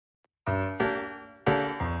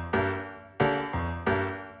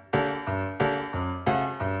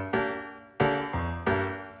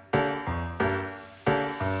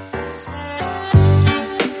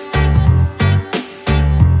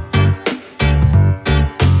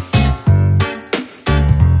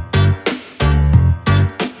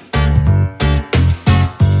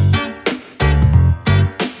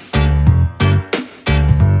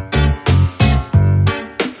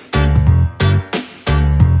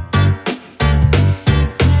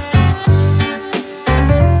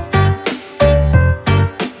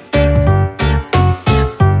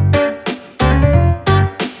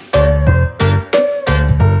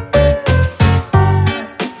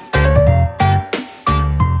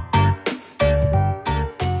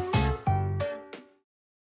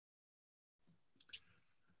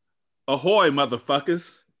Ahoy,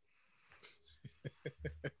 motherfuckers.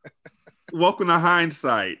 Welcome to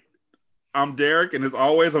Hindsight. I'm Derek, and as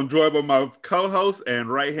always, I'm joined by my co-host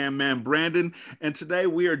and right-hand man, Brandon. And today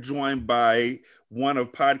we are joined by one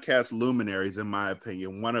of podcast luminaries, in my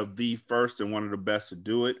opinion, one of the first and one of the best to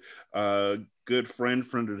do it. Good friend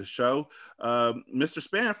of the show, Mr.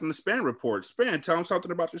 Span from the Span Report. Span, tell him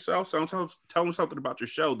something about yourself. Tell him something about your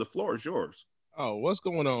show. The floor is yours. Oh, what's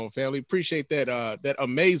going on, family? Appreciate that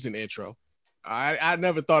amazing intro. I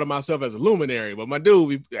never thought of myself as a luminary, but my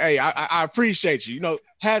dude, I appreciate you. You know,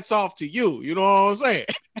 hats off to you. You know what I'm saying?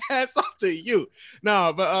 Hats off to you.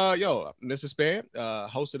 No, but Mr. Span,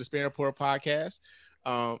 host of the Span Report podcast.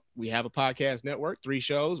 We have a podcast network, 3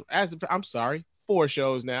 shows. I'm sorry, 4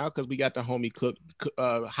 shows now, because we got the homie Cook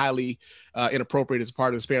highly inappropriate as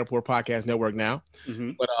part of the Span Report podcast network now.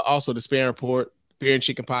 Mm-hmm. But also the Span Report, Beer and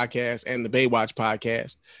Chicken podcast, and the Baywatch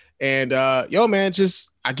podcast. And man,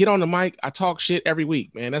 I get on the mic, I talk shit every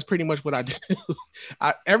week, man. That's pretty much what I do.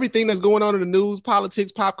 Everything that's going on in the news,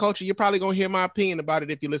 politics, pop culture, you're probably gonna hear my opinion about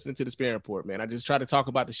it if you're listening to the Span Report, man. I just try to talk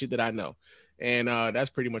about the shit that I know. And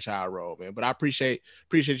that's pretty much how I roll, man. But I appreciate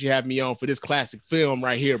you having me on for this classic film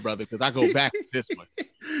right here, brother, because I go back to this one.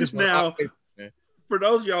 Now, for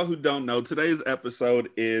those of y'all who don't know, today's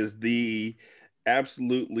episode is the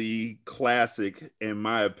absolutely classic, in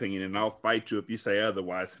my opinion, and I'll fight you if you say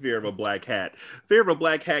otherwise, Fear of a Black Hat. Fear of a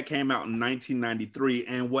Black Hat came out in 1993,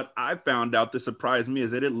 and what I found out that surprised me is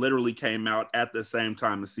that it literally came out at the same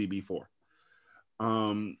time as CB4.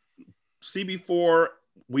 CB4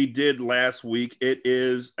 we did last week. It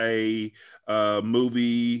is a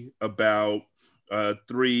movie about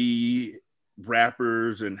 3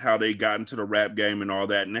 rappers and how they got into the rap game and all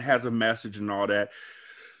that, and it has a message and all that.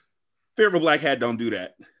 Fear of a Black Hat don't do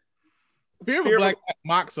that. Fear of a Black Hat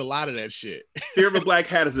mocks a lot of that shit. Fear of a Black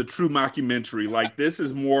Hat is a true mockumentary. Like, this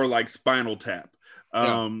is more like Spinal Tap.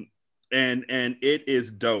 And it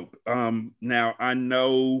is dope. Now I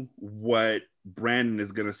know what Brandon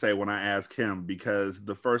is gonna say when I ask him, because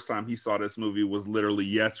the first time he saw this movie was literally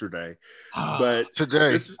yesterday. But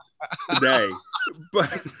today. But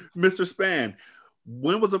Mr. Span,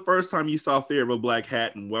 when was the first time you saw Fear of a Black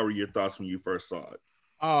Hat, and what were your thoughts when you first saw it?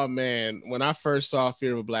 Oh man, when I first saw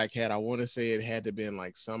Fear of a Black Hat, I want to say it had to have been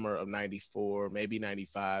like summer of 94, maybe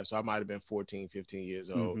 95. So I might have been 14, 15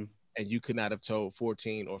 years old. Mm-hmm. And you could not have told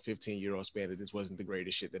 14 or 15-year-old Span that this wasn't the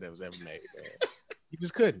greatest shit that was ever made, man. You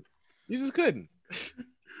just couldn't.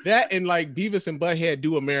 That and like Beavis and Butthead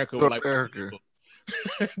Do America were like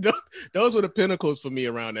those were the pinnacles for me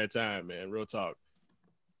around that time, man. Real talk.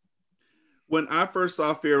 When I first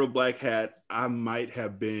saw Fear of a Black Hat, I might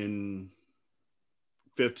have been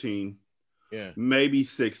 15, maybe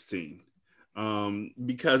 16,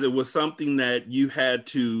 because it was something that you had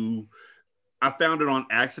to. I found it on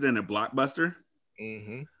accident at Blockbuster,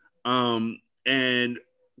 and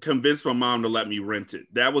convinced my mom to let me rent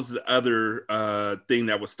it. That was the other thing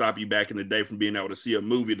that would stop you back in the day from being able to see a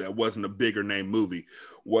movie that wasn't a bigger name movie,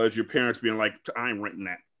 was your parents being like, I ain't renting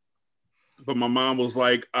that. But my mom was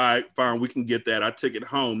like, all right, fine, we can get that. I took it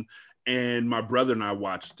home, and my brother and I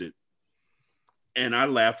watched it. And I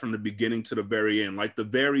laughed from the beginning to the very end. Like, the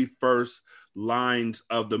very first lines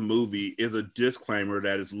of the movie is a disclaimer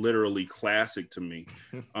that is literally classic to me.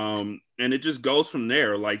 And it just goes from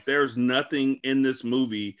there. Like, there's nothing in this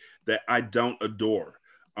movie that I don't adore.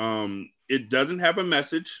 It doesn't have a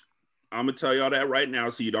message. I'm going to tell y'all that right now,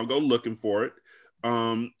 so you don't go looking for it.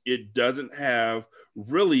 It doesn't have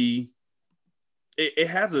really... It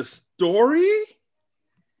has a story,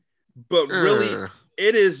 but really,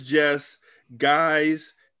 it is just...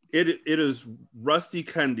 Guys, it is Rusty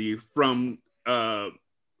Cundy from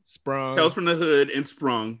Sprung, Tales from the Hood and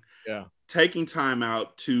Sprung, taking time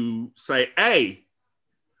out to say, hey,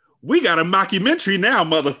 we got a mockumentary now,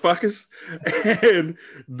 motherfuckers. And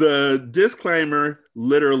the disclaimer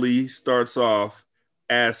literally starts off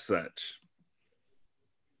as such.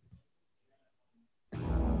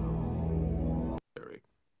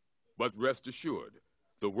 But rest assured,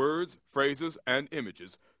 the words, phrases, and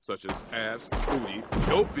images such as ass, booty,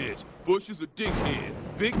 yo bitch, Bush is a dickhead,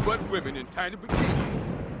 big butt women in tiny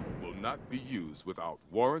bikinis will not be used without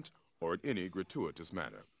warrant or in any gratuitous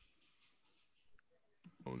manner.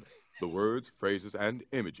 The words, phrases, and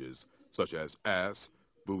images such as ass,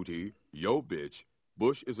 booty, yo bitch,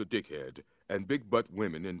 Bush is a dickhead, and big butt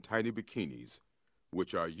women in tiny bikinis,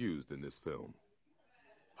 which are used in this film.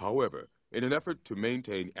 However, in an effort to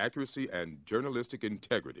maintain accuracy and journalistic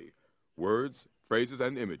integrity, words, phrases,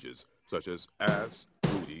 and images such as ass,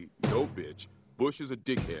 booty, yo bitch, Bush is a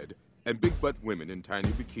dickhead, and big butt women in tiny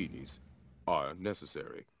bikinis are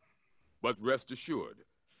necessary. But rest assured,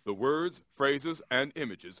 The words, phrases, and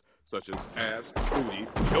images such as ass, booty,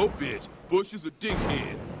 yo bitch, Bush is a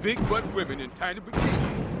dickhead, big butt women in tiny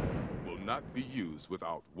bikinis will not be used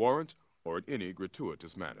without warrant or in any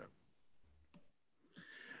gratuitous manner.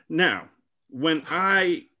 Now, when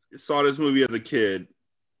I saw this movie as a kid,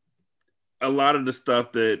 a lot of the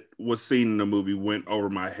stuff that was seen in the movie went over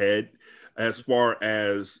my head as far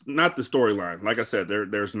as not the storyline. Like I said,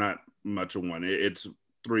 there's not much of one. It's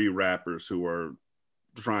three rappers who are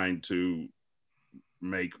trying to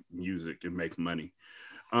make music and make money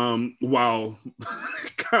while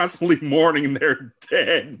constantly mourning their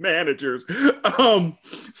dead managers.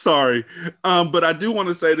 Sorry. But I do want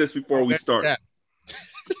to say this before we start.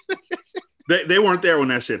 They weren't there when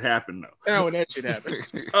that shit happened, though. Yeah, when that shit happened.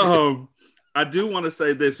 I do want to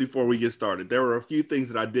say this before we get started. There were a few things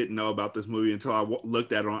that I didn't know about this movie until I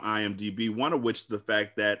looked at it on IMDb. One of which is the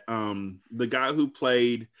fact that the guy who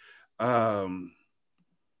played, God,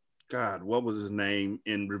 what was his name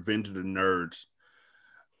in Revenge of the Nerds?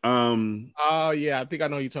 Oh yeah, I think I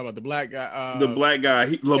know you're talking about the black guy. The black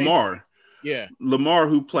guy, Lamar. Yeah, Lamar,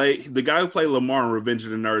 the guy who played Lamar in Revenge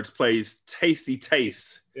of the Nerds, plays Tasty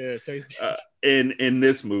Taste. Yeah, Tasty. In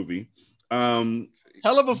this movie, hell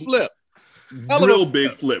of a flip. Real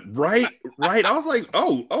big flip, right? I was like,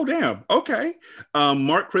 oh, damn, okay.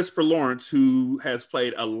 Mark Christopher Lawrence, who has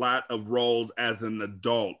played a lot of roles as an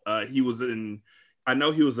adult. He was I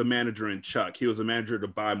know he was a manager in Chuck. He was a manager to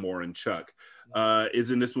Buy More in Chuck.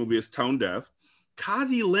 Is in this movie as Tone Deaf.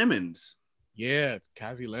 Kazi Lemons. Yeah,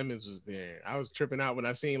 Kazi Lemons was there. I was tripping out when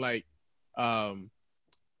I seen when I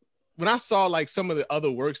saw like some of the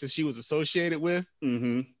other works that she was associated with.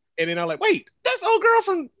 Mm-hmm. And then I'm like, wait, that's old girl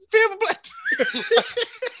from Fear of a Black.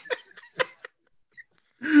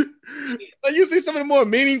 Like you see some of the more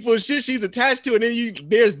meaningful shit she's attached to, and then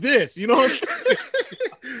there's this, you know.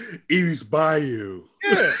 East Bayou.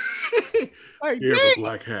 Yeah. Like, here's a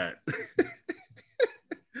black hat.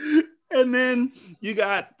 And then you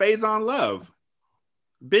got Faison Love,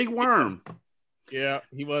 Big Worm. Yeah,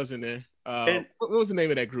 he was in there. What was the name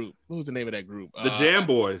of that group? The Jam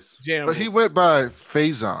Boys. But he went by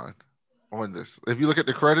Faison on this. If you look at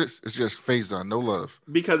the credits, it's just Faison, no love.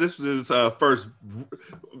 Because this was his first,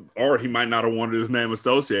 or he might not have wanted his name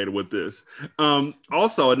associated with this.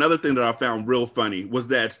 Also, another thing that I found real funny was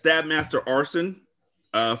that Stabmaster Arson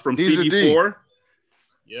from CB4.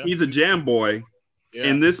 Yeah. He's a Jam Boy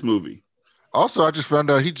in this movie. Also, I just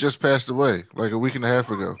found out he just passed away like a week and a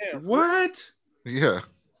half ago. What? Yeah.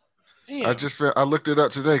 Damn. I looked it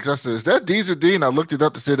up today because I said, is that Deezer D? And I looked it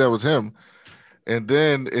up to say that was him. And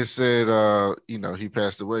then it said, he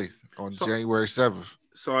passed away on January 7th.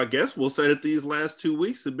 So I guess we'll say that these last 2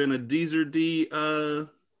 weeks have been a Deezer D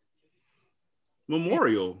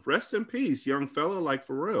memorial. Rest in peace, young fella, like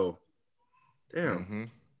for real.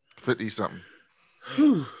 Damn. 50-something.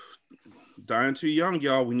 Dying too young,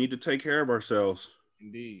 y'all. We need to take care of ourselves.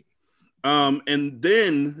 Indeed. And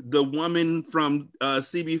then the woman from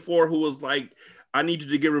CB4 who was like, I need you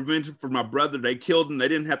to get revenge for my brother. They killed him. They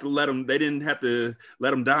didn't have to let him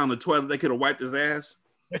die on the toilet. They could have wiped his ass.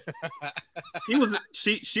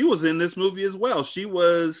 She was in this movie as well. She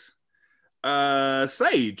was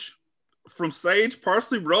Sage from Sage,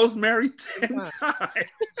 Parsley, Rosemary, 10 times.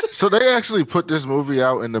 So they actually put this movie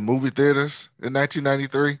out in the movie theaters in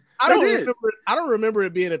 1993. I don't remember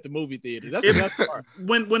it being at the movie theater. That's another part.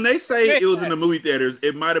 When they say it was in the movie theaters,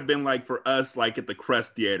 it might have been like for us, like at the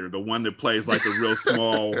Crest Theater, the one that plays like the real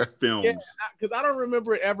small films. Yeah, because I don't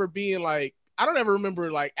remember it ever being like. I don't ever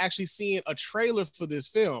remember like actually seeing a trailer for this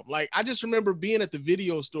film. Like I just remember being at the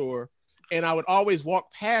video store, and I would always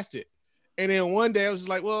walk past it. And then one day I was just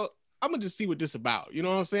like, well, I'm gonna just see what this is about. You know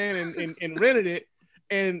what I'm saying? And rented it.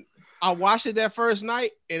 And I watched it that first night,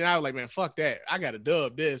 and I was like, man, fuck that. I gotta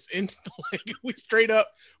dub this. And like we straight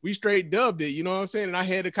dubbed it, you know what I'm saying? And I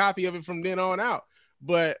had a copy of it from then on out.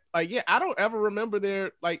 But like, yeah, I don't ever remember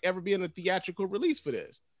there like ever being a theatrical release for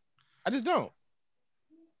this. I just don't.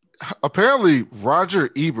 Apparently Roger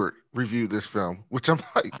Ebert reviewed this film, which I'm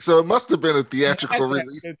like, so it must have been a theatrical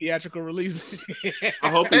release. A theatrical release. I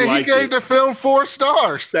hope he gave the film 4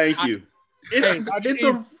 stars. Thank you.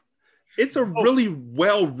 It's a really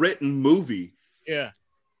well-written movie. Yeah.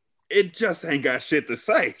 It just ain't got shit to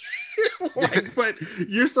say. But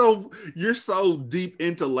you're so deep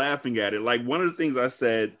into laughing at it. Like one of the things I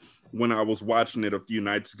said when I was watching it a few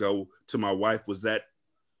nights ago to my wife was that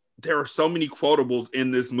there are so many quotables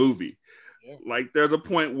in this movie. Yeah. Like there's a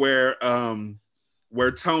point where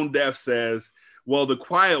Tone Deaf says, well, the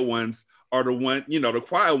quiet ones are the one, the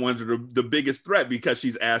quiet ones are the biggest threat because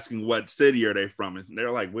she's asking what city are they from, and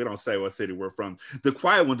they're like, we don't say what city we're from. The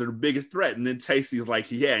quiet ones are the biggest threat, and then Tasty's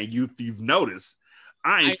like, yeah, and you've noticed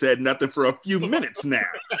I ain't said nothing for a few minutes now.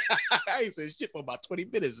 I ain't said shit for about 20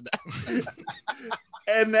 minutes now.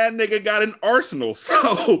 And that nigga got an arsenal.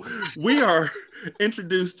 So we are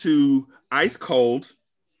introduced to Ice Cold,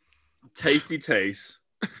 Tasty Taste,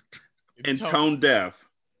 and Tone Deaf.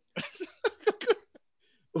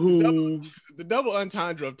 Who the double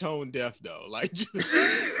entendre of Tone Deaf though, like just...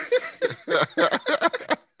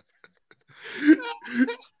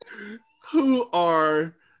 who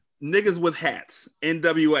are niggas with hats,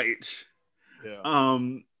 NWH. Yeah.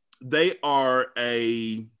 They are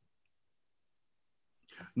a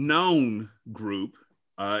known group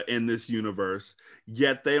in this universe,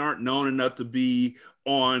 yet they aren't known enough to be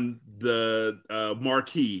on the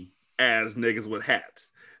marquee as niggas with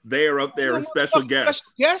hats. They are up there as special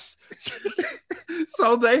guests. Yes.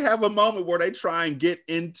 So they have a moment where they try and get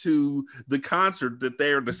into the concert that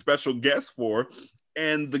they are the special guests for,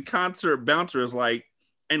 and the concert bouncer is like,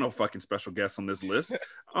 ain't no fucking special guests on this list.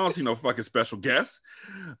 I don't see no fucking special guests.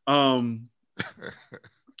 They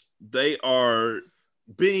are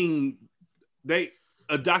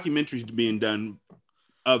a documentary is being done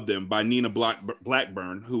of them by Nina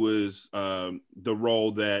Blackburn, who is the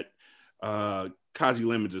role that Kazi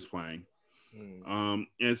Lemons is playing.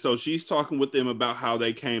 And so she's talking with them about how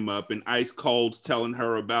they came up, and Ice Cold's telling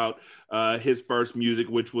her about his first music,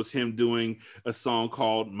 which was him doing a song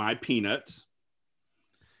called My Peanuts.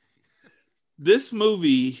 This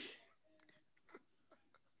movie,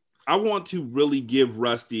 I want to really give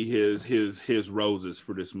Rusty his roses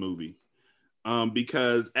for this movie.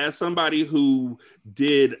 Because as somebody who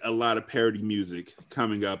did a lot of parody music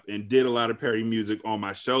coming up and did a lot of parody music on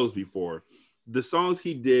my shows before, the songs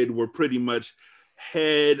he did were pretty much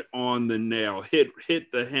head on the nail, hit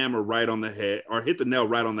the hammer right on the head, or hit the nail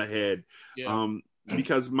right on the head. Yeah.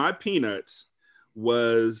 Because My Peanuts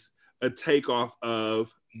was a takeoff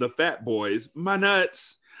of the Fat Boys, My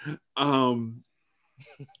Nuts, that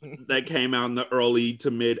came out in the early to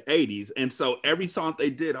mid 80s. And so every song they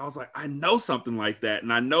did, I was like, I know something like that.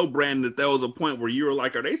 And I know, Brandon, that there was a point where you were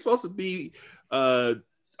like, are they supposed to be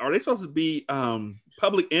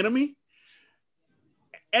Public Enemy?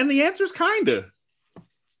 And the answer is kinda.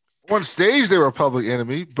 On stage they were Public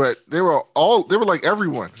Enemy, but they were like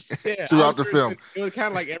everyone throughout the film. It was kind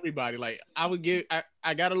of like everybody. Like I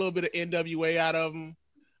got a little bit of NWA out of them.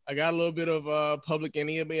 I got a little bit of Public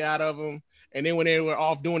Enemy out of them. And then when they were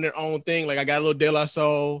off doing their own thing, like I got a little De La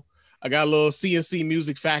Soul, I got a little CNC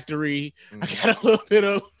Music Factory, I got a little bit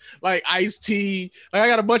of like Ice-T. Like I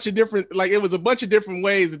got a bunch of different, like it was a bunch of different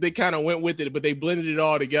ways that they kind of went with it, but they blended it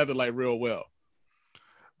all together like real well.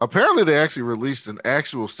 Apparently they actually released an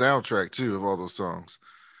actual soundtrack too of all those songs,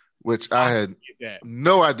 which I had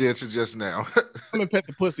no idea to just now. Come and Pet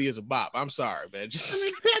the Pussy is a bop. I'm sorry, man.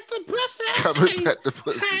 Just Come and Pet the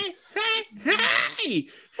Pussy. Hey.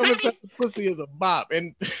 Come and Pet the Pussy is a bop.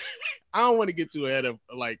 And I don't want to get too ahead of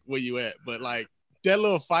like where you at, but like that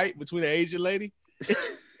little fight between the Asian lady.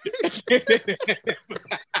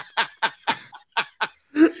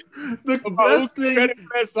 The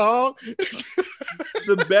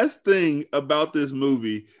best thing about this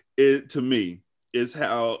movie to me is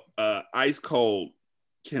how Ice Cold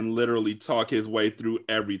can literally talk his way through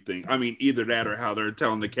everything. I mean, either that or how they're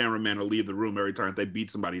telling the cameraman to leave the room every time they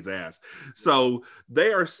beat somebody's ass. So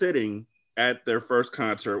they are sitting at their first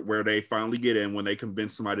concert where they finally get in when they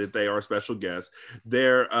convince somebody that they are special guests.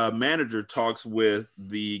 Their manager talks with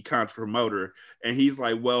the concert promoter, and he's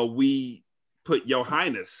like, well, we put Your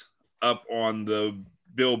Highness up on the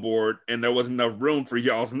billboard and there wasn't enough room for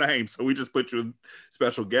y'all's name, so we just put you as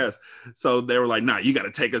special guest. So they were like, nah, you got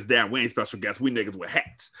to take us down. We ain't special guests. We niggas with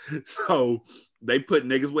hats. So they put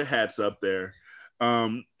niggas with hats up there.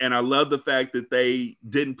 And I love the fact that they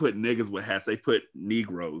didn't put niggas with hats. They put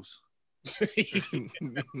Negroes.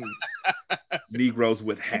 Negroes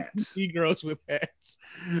with hats. Negroes with hats.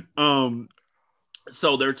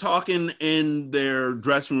 So they're talking in their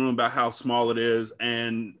dressing room about how small it is,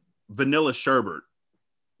 and Vanilla Sherbert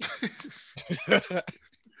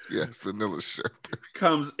yes, Vanilla Sherbert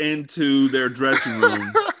comes into their dressing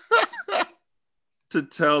room to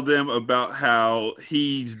tell them about how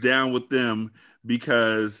he's down with them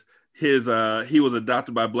because he was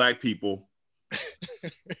adopted by black people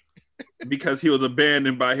because he was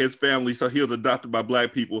abandoned by his family, so he was adopted by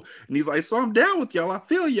black people. And he's like, so I'm down with y'all. I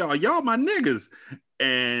feel y'all. Y'all my niggas.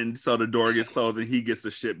 And so the door gets closed and he gets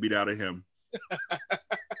the shit beat out of him.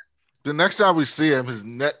 The next time we see him, his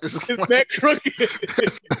neck is His like, neck crooked.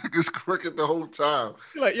 is crooked the whole time.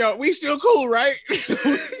 You're like, yo, we still cool, right?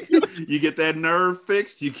 You get that nerve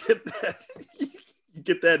fixed. You get that. You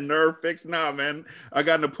get that nerve fixed. Nah, man. I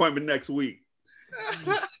got an appointment next week.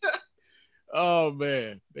 Oh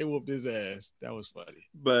man, they whooped his ass. That was funny.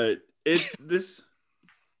 But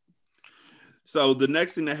so the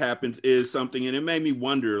next thing that happens is something, and it made me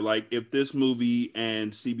wonder, like, if this movie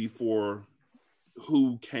and CB4,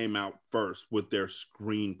 who came out first with their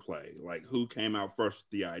screenplay? Like, who came out first with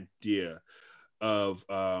the idea of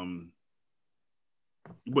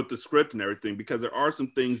with the script and everything? Because there are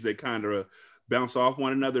some things that kind of bounce off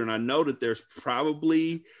one another, and I know that there's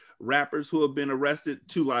probably rappers who have been arrested.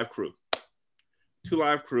 Two Live Crew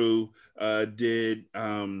did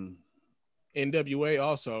NWA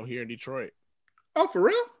also here in Detroit. Oh, for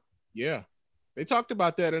real? Yeah, they talked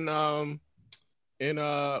about that in what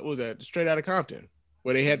was that, Straight Outta Compton,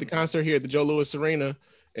 where they had the concert here at the Joe Louis Arena,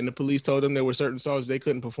 and the police told them there were certain songs they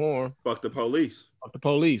couldn't perform. Fuck the police.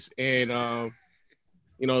 And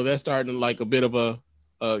that's starting like a bit of a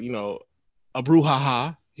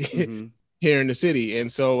brouhaha Mm-hmm. here in the city.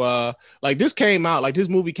 And so like this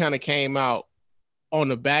movie kind of came out on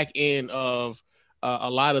the back end of a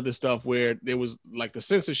lot of the stuff where there was like the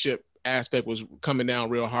censorship aspect was coming down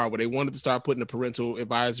real hard, where they wanted to start putting the parental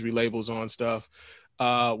advisory labels on stuff,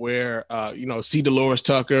 where C. Dolores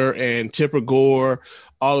Tucker and Tipper Gore,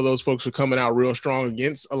 all of those folks were coming out real strong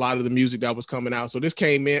against a lot of the music that was coming out. So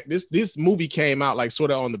this movie came out like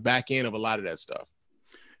sort of on the back end of a lot of that stuff.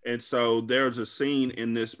 And so there's a scene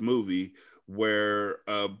in this movie where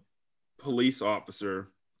a police officer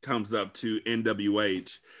comes up to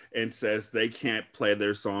NWH and says they can't play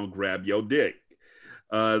their song Grab Your Dick.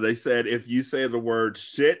 They said, if you say the word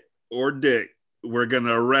shit or dick, we're going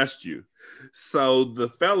to arrest you. So the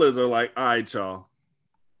fellas are like, all right, y'all,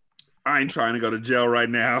 I ain't trying to go to jail right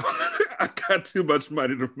now. I got too much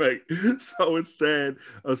money to make. So instead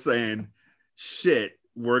of saying shit,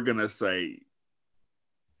 we're going to say,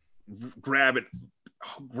 wrap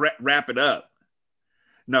it up.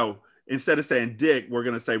 No, instead of saying dick, we're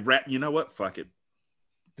going to say rap. You know what? Fuck it.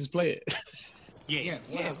 Just play it. Yeah,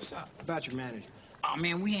 what's up? About your manager. Oh,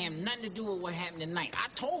 man, we have nothing to do with what happened tonight. I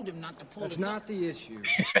told him not to pull That's the not the issue.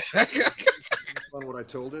 On what I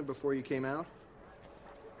told him before you came out?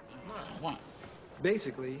 What?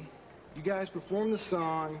 Basically, you guys perform the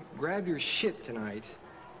song, Grab Your Shit tonight.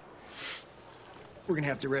 We're gonna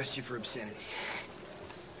have to arrest you for obscenity.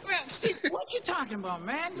 Well, Steve, what you talking about,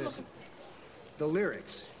 man? Listen, the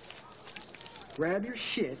lyrics. Grab your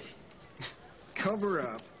shit, cover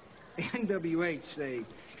up, NWH say,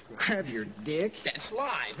 grab your dick. That's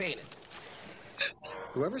live, ain't it?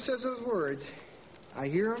 Whoever says those words, I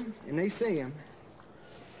hear them and they say them,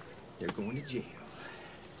 they're going to jail.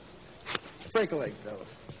 Break a leg, fellas.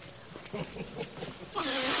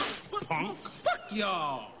 Punk. Fuck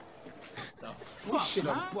y'all. We should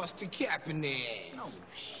have busted cap in there. No,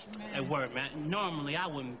 man. Hey, word, man. Normally, I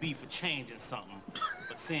wouldn't be for changing something.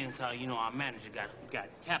 But since how, our manager got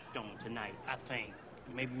tapped on tonight, I think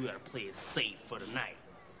maybe we ought to play it safe for the night.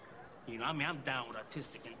 I'm down with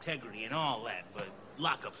artistic integrity and all that, but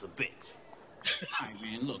lockup's a bitch. All right,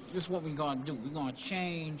 man, look, this is what we're gonna do. We're gonna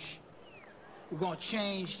change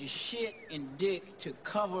the shit and dick to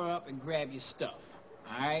cover up and grab your stuff.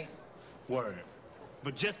 All right? Word.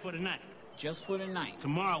 But just for the night. Just for the night.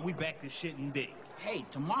 Tomorrow, we back to shit and dick. Hey,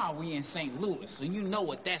 tomorrow we in St. Louis, so you know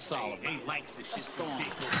what that's all about. He likes the shit for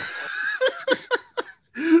dick.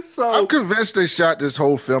 So I'm convinced they shot this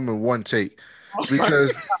whole film in one take,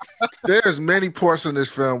 because there's many parts in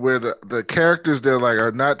this film where the characters that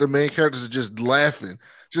are not the main characters are just laughing.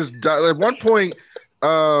 At one point,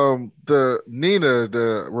 the Nina,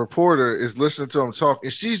 the reporter, is listening to him talk,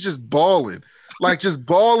 and she's just bawling,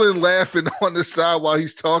 laughing on the side while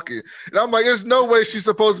he's talking. And I'm like, there's no way she's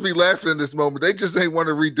supposed to be laughing in this moment. They just ain't want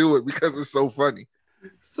to redo it because it's so funny.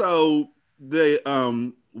 So they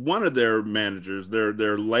one of their managers,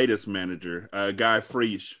 their latest manager, Guy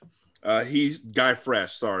Fresh,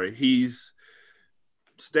 he's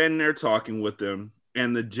standing there talking with them,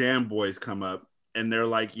 and the Jam Boys come up and they're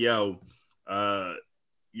like, yo,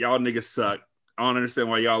 y'all niggas suck. I don't understand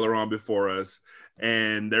why y'all are on before us.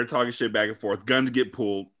 And they're talking shit back and forth. Guns get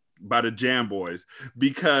pulled by the Jam Boys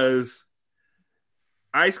because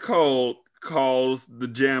Ice Cold calls the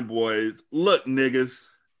Jam Boys, look, niggas.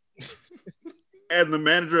 And the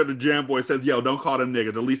manager of the Jam Boys says, yo, don't call them niggas,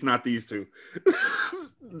 at least not these two.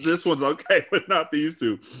 This one's okay, but not these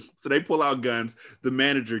two. So they pull out guns. The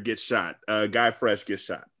manager gets shot. Guy Fresh gets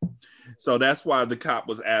shot. So that's why the cop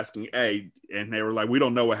was asking, hey, and they were like, we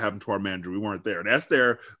don't know what happened to our manager. We weren't there. That's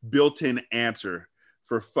their built-in answer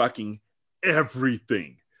for fucking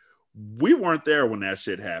everything. We weren't there when that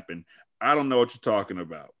shit happened. I don't know what you're talking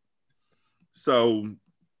about. So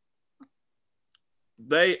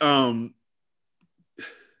they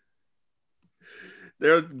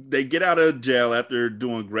get out of jail after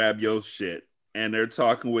doing grab yo shit, and they're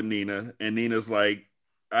talking with Nina, and Nina's like,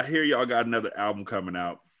 I hear y'all got another album coming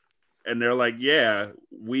out. And they're like, yeah,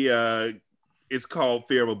 it's called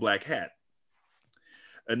Fear of a Black Hat.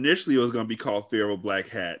 Initially, it was going to be called Fear of a Black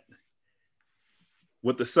Hat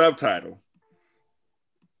with the subtitle,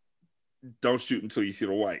 Don't Shoot Until You See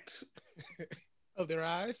the Whites. Of their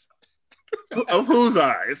eyes? Of whose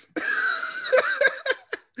eyes?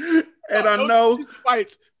 And I know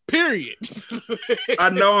whites, period. I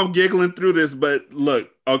know I'm giggling through this, but look,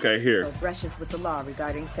 okay, here. Brushes with the law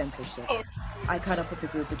regarding censorship. I caught up with the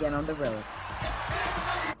group again on the road.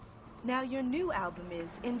 Now your new album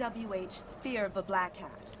is NWH Fear of a Black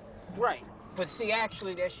Hat. Right. But see,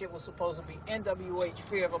 actually, that shit was supposed to be NWH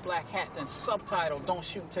Fear of a Black Hat, then subtitle Don't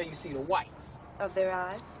Shoot Until You See the Whites. Of their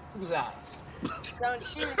eyes? Whose eyes? Don't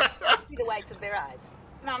shoot. See the whites of their eyes.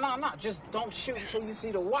 No. Just don't shoot until you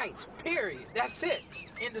see the whites, period. That's it.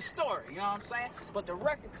 End the story, you know what I'm saying? But the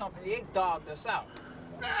record company, they dogged us out.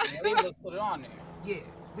 They just put it on there. Yeah,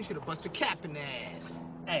 we should have busted Cap in the ass.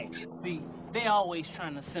 Hey, see, they always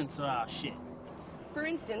trying to censor our shit. For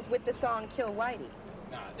instance, with the song Kill Whitey.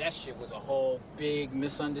 Nah, that shit was a whole big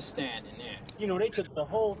misunderstanding there. You know, they took the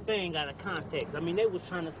whole thing out of context. I mean, they was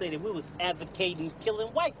trying to say that we was advocating killing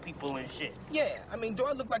white people and shit. Yeah, I mean, do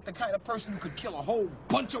I look like the kind of person who could kill a whole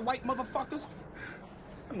bunch of white motherfuckers?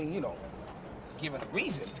 I mean, you know, given a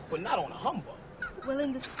reason, but not on a humbug. Well,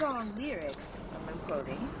 in the song lyrics, I'm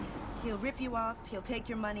quoting, he'll rip you off, he'll take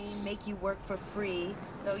your money, make you work for free.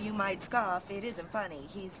 Though you might scoff, it isn't funny.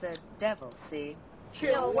 He's the devil, see?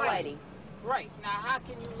 Kill Whitey. Right. Now, how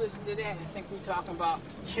can you listen to that and think we're talking about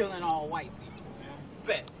killing all white people, man?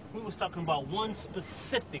 Bet. We was talking about one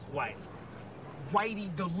specific white. Whitey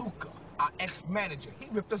DeLuca, our ex-manager. He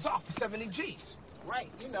ripped us off for 70 G's. Right,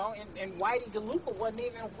 you know, and Whitey DeLuca wasn't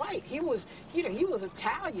even white. He was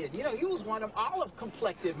Italian. You know, he was one of them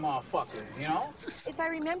olive-complected motherfuckers, you know? If I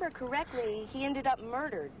remember correctly, he ended up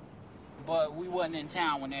murdered. But we wasn't in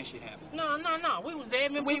town when that shit happened. No. We was there,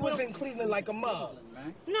 man. We was in Cleveland like a mug.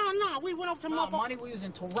 No. We went up to no, money, we was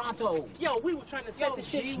in Toronto. Yo, we were trying to set the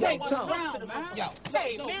shit straight. Around, man. Yo,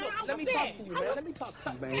 hey, no, man, let me talk to you, man. Let me talk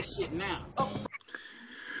to you, man. Shit now.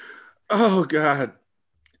 Oh, God.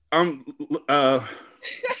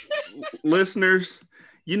 Listeners,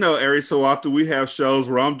 you know, every so often we have shows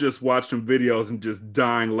where I'm just watching videos and just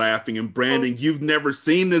dying laughing. And Brandon, you've never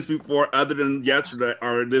seen this before other than yesterday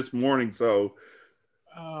or this morning. So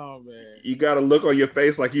oh man, you got a look on your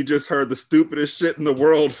face like you just heard the stupidest shit in the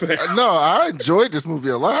world. No, I enjoyed this movie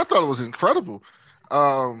a lot. I thought it was incredible.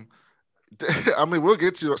 I mean, we'll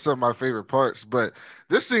get to some of my favorite parts, but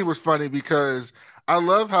this scene was funny because I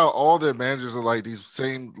love how all their managers are like these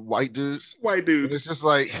same white dudes. White dudes. And it's just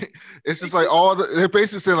like they're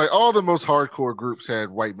basically saying like all the most hardcore groups had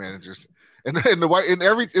white managers. And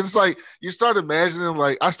it's like you start imagining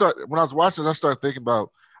when I was watching, I started thinking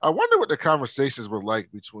about, I wonder what the conversations were like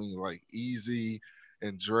between like Easy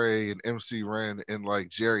and Dre and MC Ren and like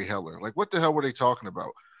Jerry Heller. Like what the hell were they talking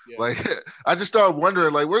about? Yeah. Like I just started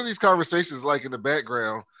wondering like what are these conversations like in the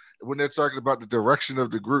background when they're talking about the direction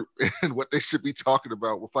of the group and what they should be talking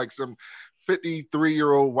about with like some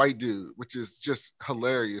 53-year-old white dude, which is just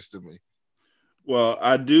hilarious to me. Well,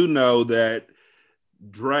 I do know that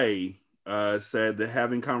Dre said that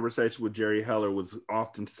having conversation with Jerry Heller was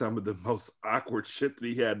often some of the most awkward shit that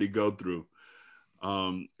he had to go through.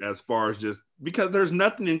 As far as just because there's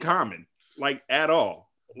nothing in common, like at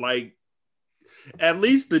all. Like at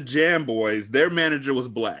least the Jam Boys, their manager was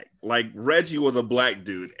black. Like Reggie was a black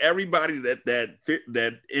dude. Everybody that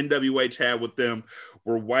NWH had with them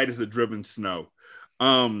were white as a driven snow.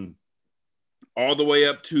 All the way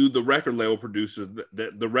up to the record label producers,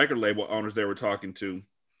 the record label owners they were talking to,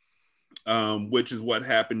 which is what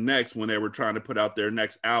happened next when they were trying to put out their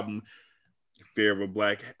next album, Fear of a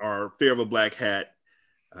Black Hat,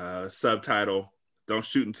 subtitle, Don't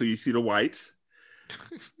Shoot Until You See the Whites.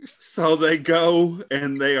 So they go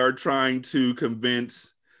and they are trying to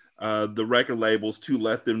convince the record labels to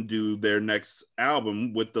let them do their next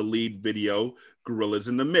album with the lead video, Gorillas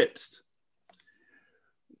in the Midst.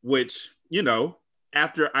 Which, you know,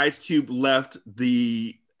 after Ice Cube left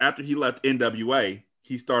NWA,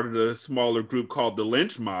 he started a smaller group called the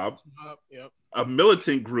Lynch Mob, a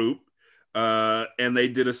militant group, and they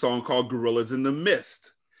did a song called Gorillas in the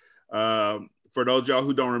Mist. For those of y'all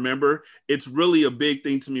who don't remember, it's really a big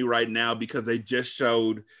thing to me right now because they just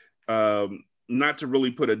showed, not to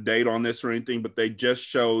really put a date on this or anything, but they just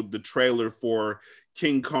showed the trailer for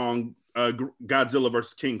King Kong, Godzilla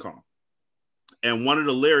versus King Kong. And one of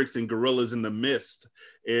the lyrics in Gorillas in the Mist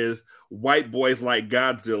is white boys like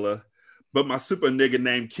Godzilla, but my super nigga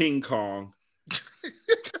named King Kong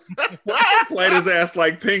played his ass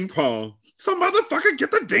like ping pong. So motherfucker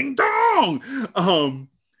get the ding dong.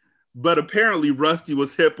 But apparently Rusty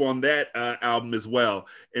was hip on that album as well.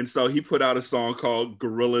 And so he put out a song called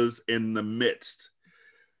Gorillas in the Midst,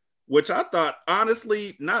 which I thought,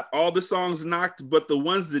 honestly, not all the songs knocked, but the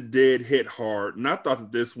ones that did hit hard. And I thought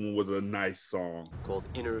that this one was a nice song. Called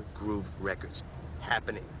Inner Groove Records.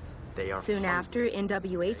 Happening. They are soon after,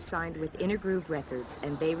 NWH signed with Inner Groove Records,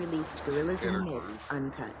 and they released Gorillas in the Midst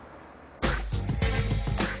uncut.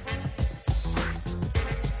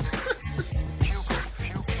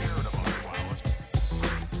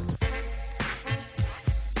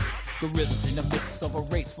 Gorillas in the midst of a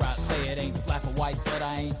race ride. Say it ain't black or white, but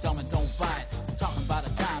I ain't dumb and don't buy it. Talking about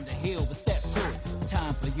a time to heal, but step to it.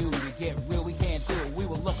 Time for you to get real, we can't do it. We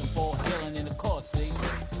were looking for healing in the court, see?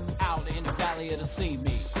 Out in the valley of the sea,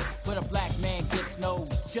 me. But a black man gets no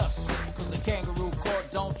justice, cause the kangaroo court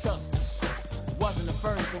don't trust us. Wasn't the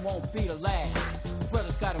first, it won't be the last.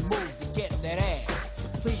 Brothers gotta move to get that ass.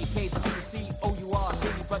 Plead your case to the C-O-U-R-D,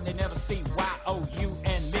 but they never see Y-O-U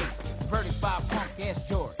and me. Verdict by punk ass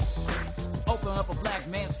George. Open up a black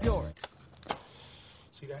man's fury.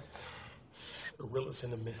 See that? Gorillas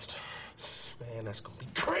in the Mist. Man, that's gonna be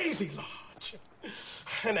crazy large.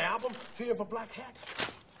 And the album, Fear of a Black Hat,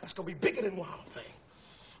 that's gonna be bigger than Wild Thing.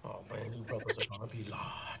 Oh man, you brothers are gonna be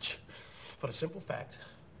large. For the simple fact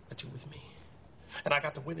that you're with me. And I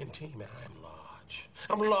got the winning team, and I am large.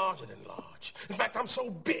 I'm larger than large. In fact, I'm so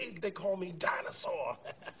big they call me Dinosaur.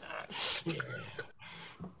 Yeah.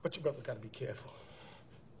 But you brothers gotta be careful.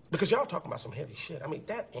 Because y'all talking about some heavy shit. I mean,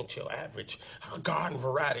 that ain't your average garden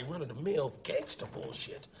variety, run-of-the-mill gangster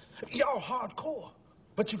bullshit. Y'all hardcore,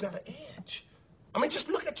 but you got an edge. I mean, just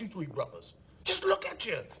look at you three brothers. Just look at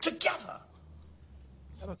you, together.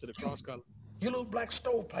 Shout out to the cross color. You little black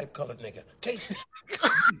stovepipe colored nigga. Taste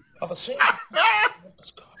of a sin.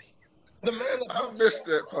 The man that I missed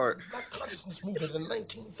that part. Black consciousness movement in the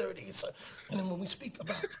 1930s. And then when we speak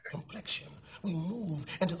about complexion, we move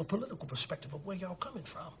into the political perspective of where y'all coming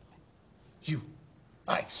from. You,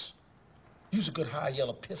 Ice. You's a good high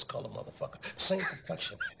yellow piss color motherfucker. Same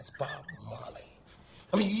complexion as Bob Marley.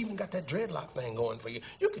 I mean, you even got that dreadlock thing going for you.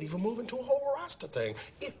 You could even move into a whole roster thing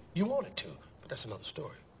if you wanted to. But that's another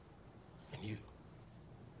story. And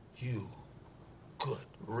you, good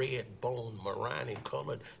red bone Marani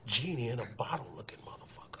colored genie in a bottle looking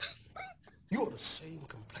motherfucker. You're the same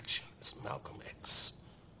complexion as Malcolm X.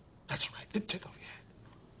 That's right. Then take off your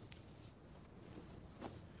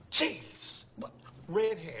hat. Jeez, what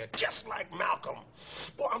red hair, just like Malcolm.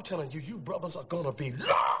 Boy, I'm telling you, you brothers are gonna be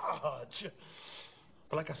large.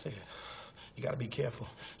 But like I said, you gotta be careful.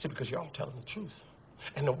 See, because y'all telling the truth.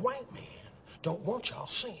 And the white man don't want y'all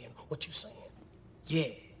saying what you saying.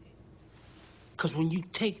 Yeah. Because when you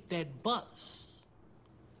take that bus,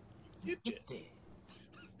 you get there.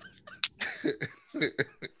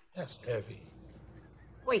 That's heavy.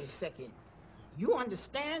 Wait a second. You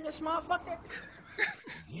understand this motherfucker?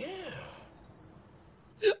 Yeah.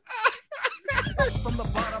 From the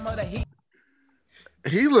bottom of the heat.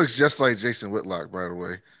 He looks just like Jason Whitlock, by the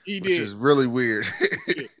way. He which did. is really weird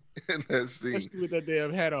in that scene. Especially with that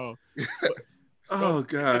damn hat on. Oh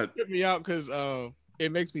God. It tripped me out because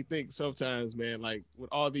it makes me think sometimes, man, like with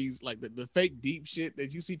all these, like the fake deep shit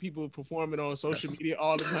that you see people performing on social media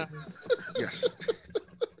all the time. Yes.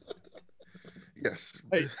 Yes.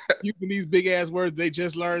 Like, using these big ass words they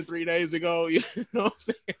just learned 3 days ago. You know what I'm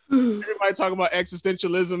saying? Everybody talking about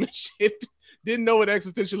existentialism and shit. Didn't know what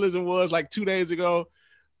existentialism was like 2 days ago.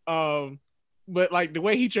 But like the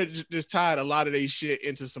way he just tied a lot of these shit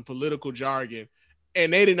into some political jargon,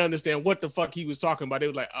 and they didn't understand what the fuck he was talking about. They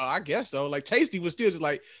were like, oh, I guess so. Like Tasty was still just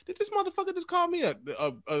like, did this motherfucker just call me a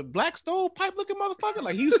black stovepipe looking motherfucker?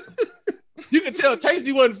 Like he's, you could tell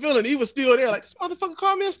Tasty wasn't feeling it. He was still there. Like this motherfucker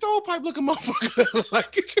called me a stovepipe looking motherfucker.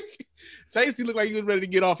 Like Tasty looked like he was ready to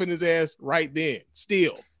get off in his ass right then.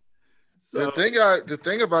 Still. So, the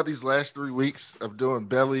thing about these last 3 weeks of doing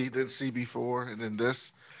Belly, then CB4, and then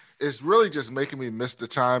this, is really just making me miss the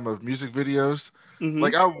time of music videos. Mm-hmm.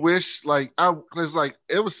 Like I wish,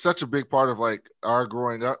 it was such a big part of like our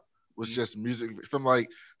growing up was just music from like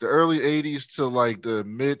the early '80s to like the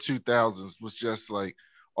mid 2000s was just like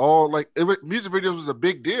all like music videos was a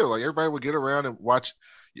big deal. Like everybody would get around and watch,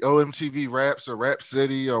 OMTV Raps or Rap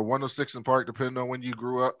City or 106 in Park, depending on when you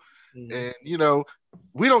grew up. Mhm. And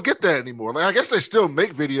we don't get that anymore. Like, I guess they still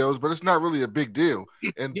make videos, but it's not really a big deal.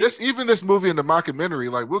 And even this movie and the mockumentary,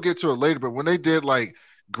 like, we'll get to it later, but when they did like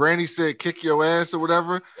Granny Said Kick Your Ass or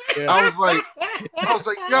whatever, Yeah. I was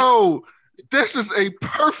like, yo, this is a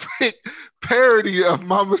perfect parody of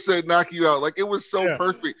Mama Said Knock You Out. Like, it was so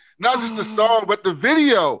perfect. Not just the song, but the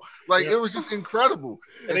video. Like, it was just incredible.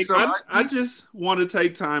 And so I just want to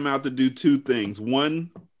take time out to do two things.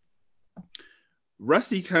 One,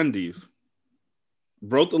 Rusty Cundiff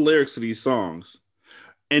wrote the lyrics to these songs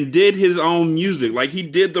and did his own music. Like, he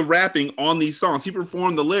did the rapping on these songs. He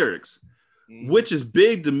performed the lyrics, which is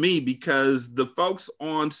big to me because the folks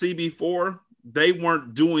on CB4, they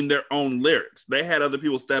weren't doing their own lyrics. They had other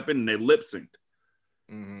people step in and they lip synced.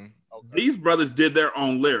 Mm-hmm. Okay. These brothers did their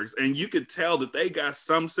own lyrics, and you could tell that they got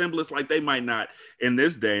some semblance. Like, they might not, in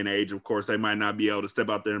this day and age, of course, they might not be able to step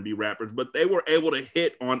out there and be rappers, but they were able to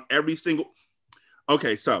hit on every single.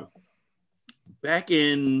 Okay, so back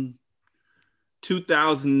in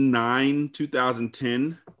 2009,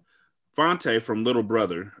 2010, Fonte from Little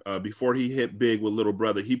Brother, before he hit big with Little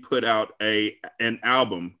Brother, he put out an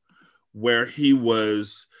album where he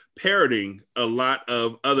was parroting a lot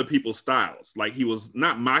of other people's styles. Like, he was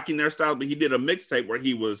not mocking their style, but he did a mixtape where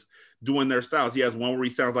he was doing their styles. He has one where he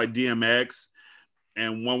sounds like DMX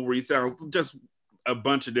and one where he sounds just a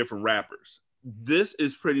bunch of different rappers. This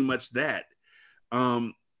is pretty much that.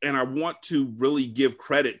 And I want to really give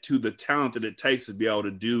credit to the talent that it takes to be able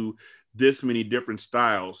to do this many different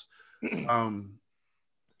styles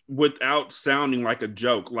without sounding like a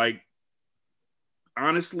joke. Like,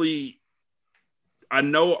 honestly, I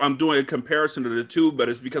know I'm doing a comparison to the two, but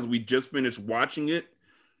it's because we just finished watching it.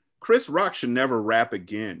 Chris Rock should never rap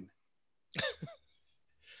again.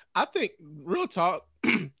 I think, real talk,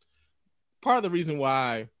 part of the reason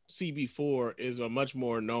why CB4 is a much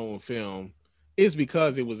more known film is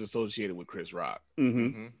because it was associated with Chris Rock.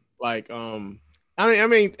 Mm-hmm. Like, I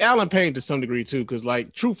mean, Alan Payne to some degree too, because,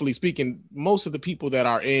 like, truthfully speaking, most of the people that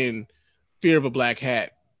are in Fear of a Black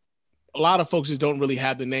Hat, a lot of folks just don't really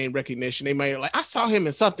have the name recognition. They may like, I saw him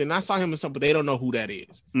in something, but they don't know who that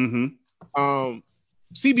is. Mm-hmm.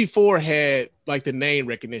 CB4 had like the name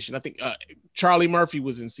recognition. I think Charlie Murphy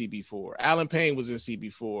was in CB4. Alan Payne was in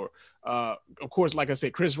CB4. Of course, like I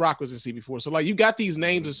said, Chris Rock was in CB4. So, like, you got these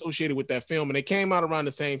names associated with that film, and they came out around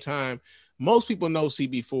the same time. Most people know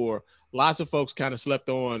CB4. Lots of folks kind of slept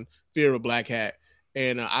on Fear of a Black Hat,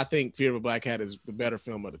 and I think Fear of a Black Hat is the better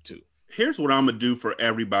film of the two. Here's what I'm going to do for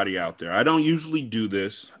everybody out there. I don't usually do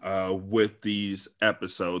this with these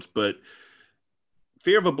episodes, but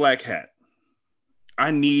Fear of a Black Hat,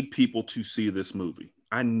 I need people to see this movie.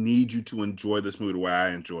 I need you to enjoy this movie the way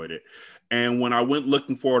I enjoyed it. And when I went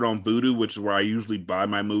looking for it on Vudu, which is where I usually buy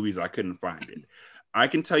my movies, I couldn't find it. I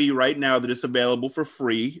can tell you right now that it's available for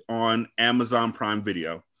free on Amazon Prime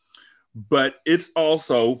Video, but it's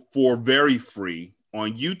also for very free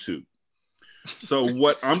on YouTube. So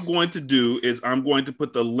what I'm going to do is I'm going to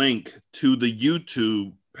put the link to the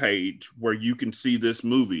YouTube page where you can see this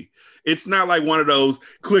movie. It's not like one of those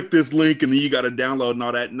click this link and then you got to download and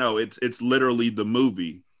all that. No, it's literally the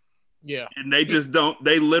movie. Yeah. And they just don't,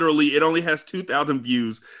 it only has 2,000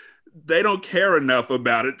 views. They don't care enough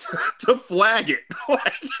about it to flag it.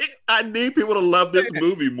 Like, I need people to love this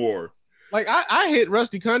movie more. Like, I hit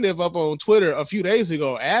Rusty Cundiff up on Twitter a few days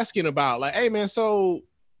ago asking about, like, hey man, so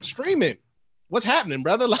streaming, what's happening,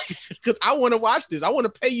 brother? Like, because I want to watch this. I want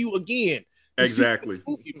to pay you again. Exactly,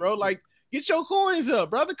 movie, bro. Like, get your coins up,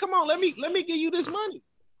 brother. Come on, let me give you this money.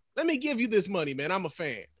 Let me give you this money, man. I'm a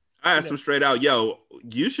fan. I asked him straight out, yo,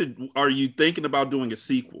 are you thinking about doing a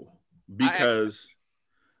sequel? Because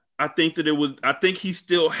I think he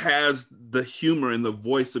still has the humor and the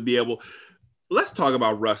voice to be able. Let's talk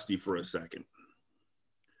about Rusty for a second.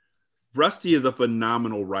 Rusty is a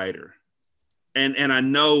phenomenal writer. And I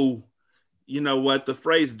know, you know what, the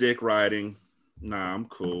phrase dick riding, nah, I'm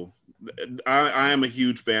cool. I am a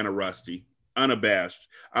huge fan of Rusty, unabashed.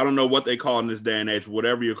 I don't know what they call it in this day and age.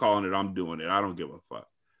 Whatever you're calling it, I'm doing it. I don't give a fuck.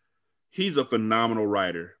 He's a phenomenal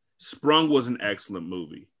writer. Sprung was an excellent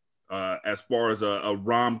movie. As far as a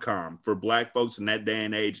rom-com for Black folks in that day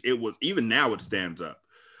and age, it was, even now it stands up.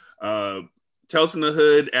 Tales from the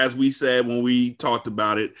Hood, as we said when we talked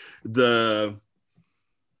about it, the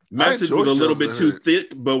message was a little bit too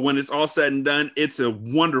thick, but when it's all said and done, it's a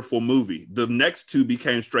wonderful movie. The next two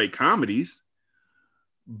became straight comedies,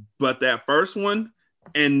 but that first one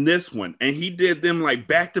and this one, and he did them like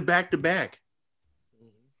back to back to back.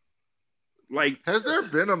 Like, has there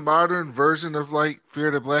been a modern version of like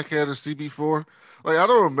Fear the Black Hat or CB4? Like I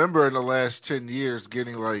don't remember in the last 10 years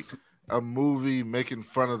getting like a movie making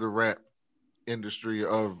fun of the rap industry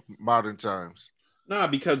of modern times. Nah,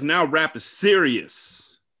 because now rap is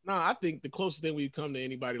serious. No, I think the closest thing we've come to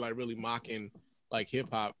anybody like really mocking like hip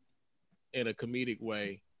hop in a comedic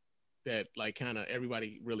way that like kind of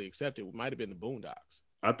everybody really accepted might have been the Boondocks.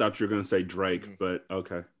 I thought you were gonna say Drake, but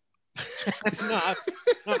okay.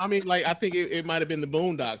 I mean, like I think it might have been the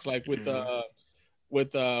Boondocks, like with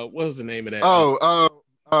what was the name of that?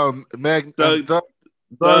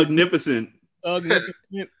 Magnificent.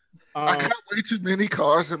 I got way too many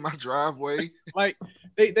cars in my driveway. Like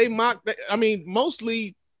they mocked. I mean,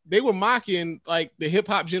 mostly they were mocking like the hip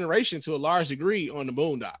hop generation to a large degree on the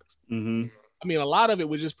Boondocks. Mm-hmm. I mean, a lot of it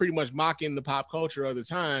was just pretty much mocking the pop culture of the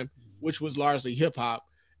time, which was largely hip hop.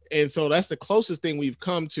 And so that's the closest thing we've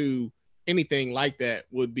come to anything like that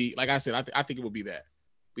would be, like I said, I think it would be the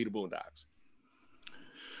Boondocks.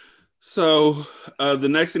 So the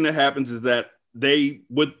next thing that happens is that they,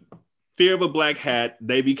 with Fear of a Black Hat,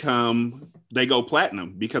 they go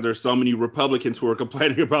platinum because there's so many Republicans who are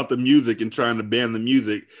complaining about the music and trying to ban the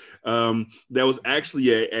music. There was actually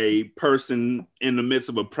a person in the midst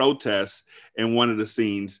of a protest in one of the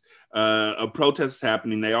scenes. A protest is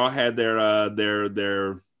happening. They all had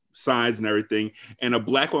their signs and everything, and a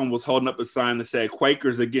black one was holding up a sign that said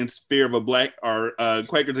Quakers against fear of a black, or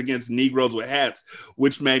Quakers against Negroes with hats,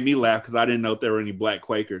 which made me laugh because I didn't know if there were any black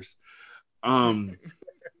Quakers.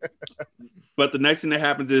 But the next thing that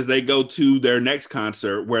happens is they go to their next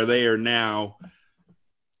concert where they are now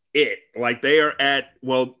it. Like they are at,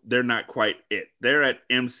 well, they're not quite it. They're at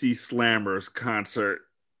MC Slammer's concert.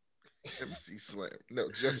 MC Slam.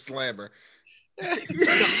 No, just Slammer.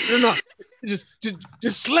 No. Just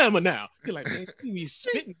Slammer now. You're like, man, he be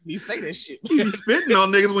spitting when he say that shit. He be spitting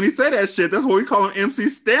on niggas when he say that shit. That's what we call him, MC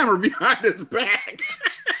Stammer behind his back.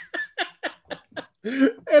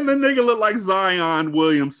 And the nigga looked like Zion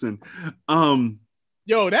Williamson.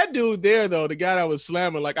 Yo, that dude there though, the guy that was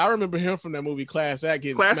slamming, like I remember him from that movie Class Act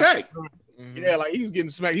getting Class smacked. A. Yeah, like he was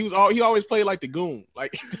getting smacked. He always played like the goon.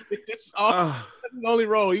 Like that's his only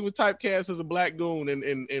role. He was typecast as a black goon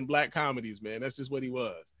in black comedies, man. That's just what he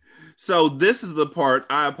was. So this is the part,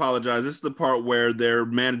 I apologize. This is the part where their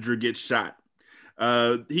manager gets shot.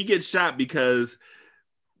 He gets shot because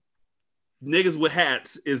niggas with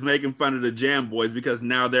hats is making fun of the Jam Boys because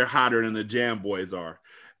now they're hotter than the Jam Boys are.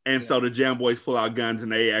 And so the Jam Boys pull out guns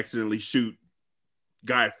and they accidentally shoot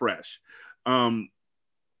Guy Fresh.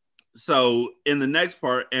 So in the next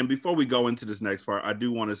part, and before we go into this next part, I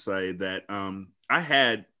do want to say that I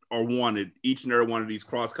had or wanted each and every one of these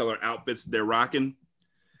cross-color outfits they're rocking.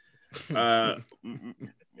 My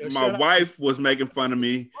wife was making fun of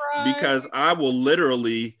me because I will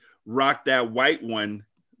literally rock that white one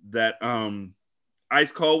that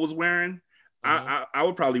Ice Cold was wearing. I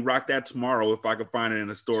would probably rock that tomorrow if I could find it in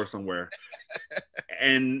a store somewhere.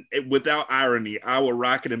 And without irony, I will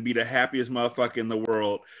rock it and be the happiest motherfucker in the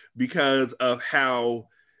world because of how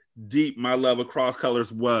deep my love of cross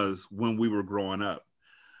colors was when we were growing up.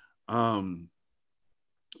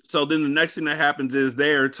 So then the next thing that happens is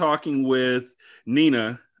they're talking with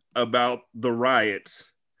Nina about the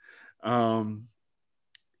riots. God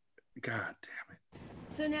damn it.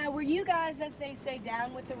 So now, were you guys, as they say,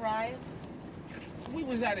 down with the riots? We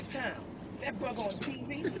was out of town. That brother on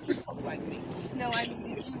TV, he something like me. No, I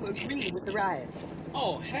mean, did you agree with the riots?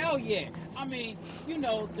 Oh, hell yeah. I mean, you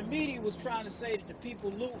know, the media was trying to say that the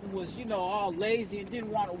people looting was, you know, all lazy and didn't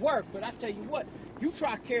want to work. But I tell you what, you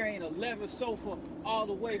try carrying a leather sofa all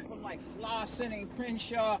the way from like Slauson and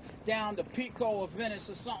Crenshaw down to Pico or Venice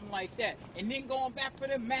or something like that, and then going back for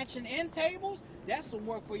them matching end tables, that's some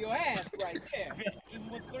work for your ass right there. Even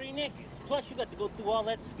with 3 niggas. Plus, you got to go through all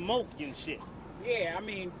that smoke and shit. Yeah, I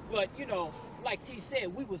mean, but, you know, like T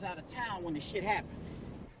said, we was out of town when the shit happened.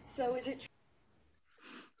 So is it true?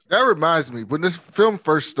 That reminds me, when this film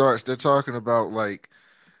first starts, they're talking about like,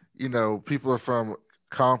 you know, people are from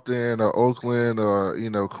Compton or Oakland or, you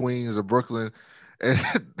know, Queens or Brooklyn. And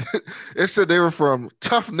it said they were from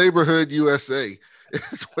Tough Neighborhood USA.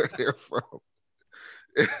 Is where they're from.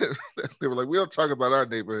 They were like, we don't talk about our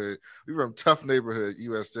neighborhood. We're from Tough Neighborhood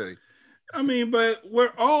USA. I mean, but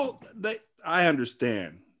we're all, I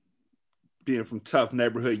understand being from Tough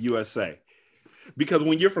Neighborhood USA. Because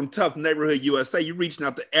when you're from Tough Neighborhood USA, you're reaching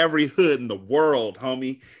out to every hood in the world,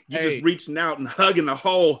 homie. You're just reaching out and hugging the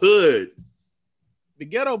whole hood. The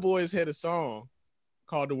Ghetto Boys had a song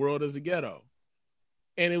called The World is a Ghetto.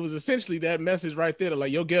 And it was essentially that message right there.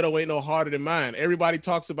 Like, your ghetto ain't no harder than mine. Everybody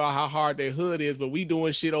talks about how hard their hood is, but we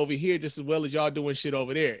doing shit over here just as well as y'all doing shit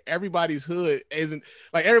over there. Everybody's hood isn't,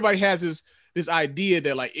 like, everybody has this idea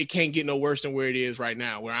that like it can't get no worse than where it is right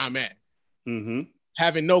now, where I'm at. Mm-hmm.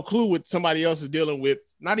 Having no clue what somebody else is dealing with,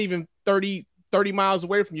 not even 30 miles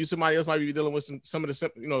away from you, somebody else might be dealing with some of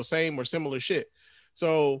the same or similar shit.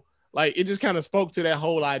 So like it just kind of spoke to that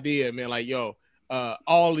whole idea, man. Like, yo,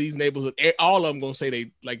 all these neighborhoods, all of them gonna say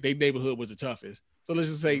their neighborhood was the toughest. So let's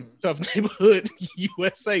just say tough neighborhood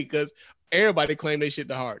USA, because everybody claimed they shit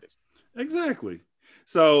the hardest. Exactly.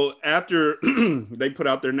 So after they put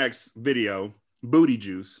out their next video, Booty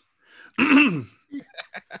Juice. I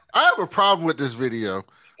have a problem with this video,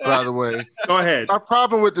 by the way. Go ahead. My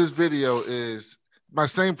problem with this video is my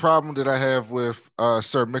same problem that I have with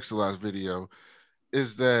Sir Mix-a-Lot's video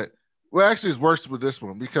is that, well, actually it's worse with this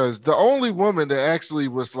one, because the only woman that actually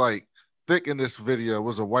was like thick in this video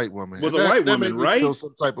was a white woman. White woman, made me right? feel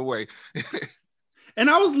some type of way. And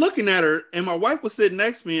I was looking at her, and my wife was sitting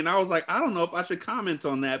next to me, and I was like, I don't know if I should comment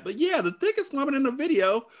on that. But yeah, the thickest woman in the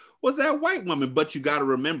video was that white woman. But you got to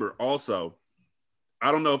remember also,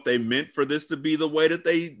 I don't know if they meant for this to be the way that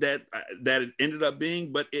that it ended up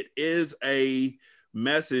being, but it is a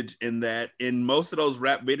message in that in most of those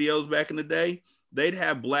rap videos back in the day, they'd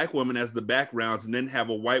have black women as the backgrounds and then have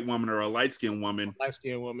a white woman or a light-skinned woman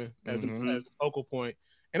as a focal point.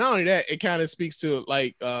 And not only that, it kind of speaks to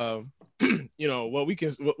like you know, what we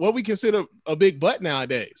consider a big butt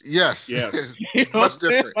nowadays. Yes. You know, much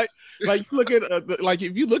different. Like you look at like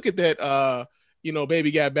if you look at that you know,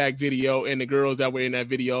 Baby Got Back video and the girls that were in that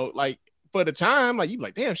video, like for the time, like you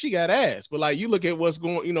like, damn, she got ass. But like you look at what's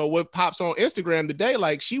going, you know, what pops on Instagram today,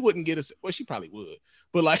 like she wouldn't get well, she probably would,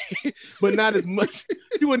 but like, but not as much.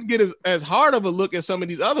 She wouldn't get as hard of a look as some of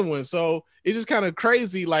these other ones. So it's just kind of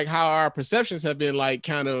crazy, like how our perceptions have been like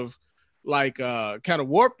kind of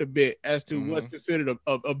warped a bit as to what's considered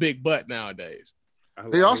a big butt nowadays.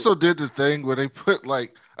 They also did the thing where they put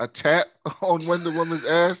like a tap on Wonder Woman's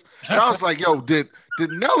ass. And I was like, yo, did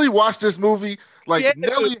Nelly watch this movie? Like, yeah.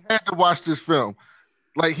 Nelly had to watch this film.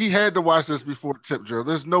 Like, he had to watch this before Tip Drill.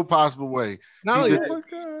 There's no possible way he did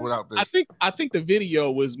it without this. I think the video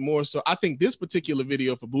was more so. I think this particular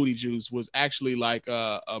video for Booty Juice was actually like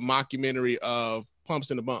a mockumentary of Pumps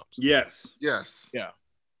and the Bumps. Yes. Yeah.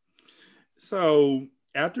 So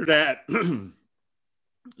after that,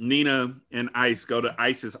 Nina and Ice go to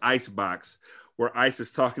Ice's ice box, where Ice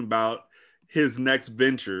is talking about his next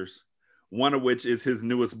ventures, one of which is his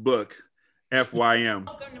newest book, FYM.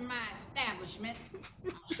 Welcome to my establishment.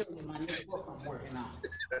 I'll show you my new book I'm working on.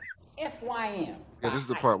 FYM. Yeah, this is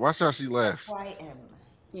the part. Watch how she laughs. FYM.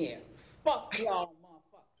 Yeah, fuck y'all,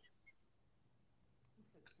 motherfucker.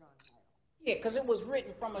 Yeah, because it was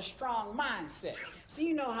written from a strong mindset. So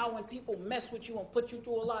you know how when people mess with you and put you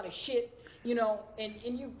through a lot of shit, you know, and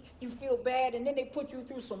you feel bad, and then they put you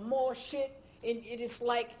through some more shit, and it's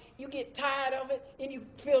like you get tired of it, and you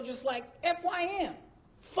feel just like FYM.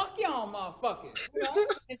 Fuck y'all motherfuckers. You know?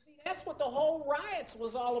 And see, that's what the whole riots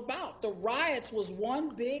was all about. The riots was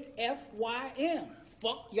one big FYM.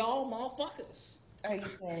 Fuck y'all motherfuckers. Are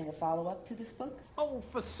you planning a follow-up to this book? Oh,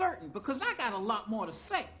 for certain, because I got a lot more to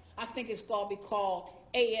say. I think it's going to be called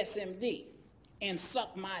ASMD, and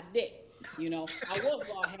suck my dick. You know, I was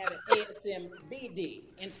going to have an ASMBD,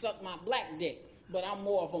 and suck my black dick. But I'm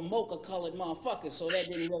more of a mocha-colored motherfucker, so that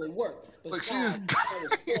didn't really work. But like she's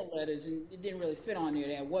four letters, and it didn't really fit on there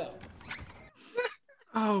that well.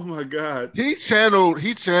 Oh my God! He channeled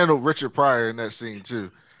Richard Pryor in that scene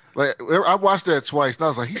too. Like I watched that twice, and I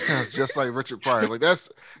was like, he sounds just like Richard Pryor. Like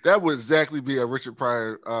that would exactly be a Richard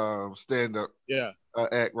Pryor stand-up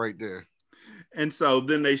act right there. And so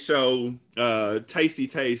then they show Tasty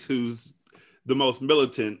Taste, who's the most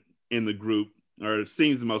militant in the group, or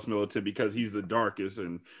seems the most militant because he's the darkest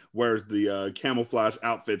and wears the camouflage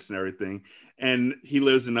outfits and everything. And he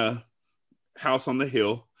lives in a house on the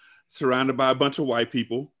hill surrounded by a bunch of white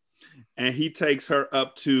people. And he takes her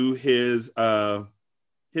up to his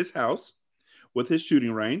house with his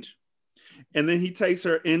shooting range. And then he takes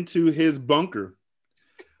her into his bunker.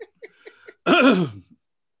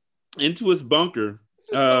 Into his bunker.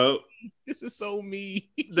 This is so mean.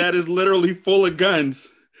 That is literally full of guns.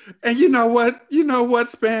 And you know what,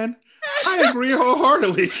 Span? I agree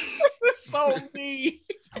wholeheartedly. It's so mean.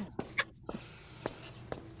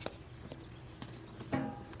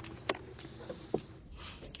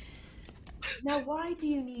 Now, why do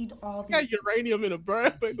you need all these? Got uranium in a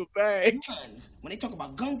brown paper bag. Guns. When they talk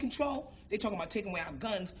about gun control, they talking about taking away our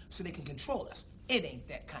guns so they can control us. It ain't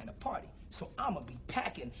that kind of party. So I'ma be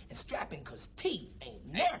packing and strapping because teeth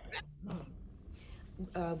ain't napping.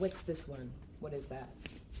 What's this one? What is that?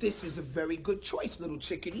 This is a very good choice, little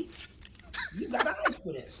chickadee. You got eyes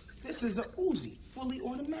for this. This is a Uzi, fully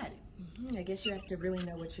automatic. I guess you have to really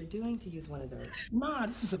know what you're doing to use one of those. Nah,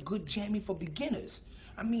 this is a good jammy for beginners.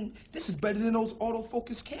 I mean, this is better than those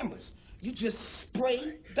autofocus cameras. You just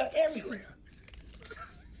spray the area.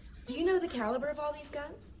 Do you know the caliber of all these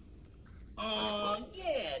guns?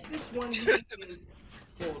 Yeah, this one here is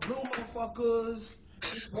for little motherfuckers.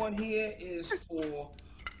 This one here is for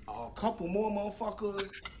a couple more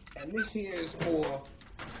motherfuckers. And this here is for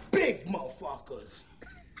big motherfuckers.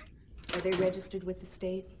 Are they registered with the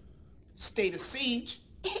state? State of siege.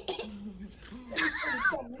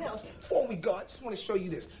 Something else. Before we go, I just want to show you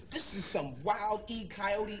this. This is some Wild E.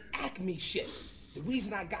 Coyote Acme shit. The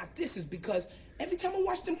reason I got this is because every time I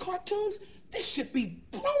watch them cartoons, this shit be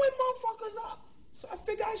blowing motherfuckers up. So I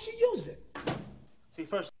figure I should use it. See,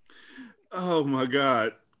 first. Oh my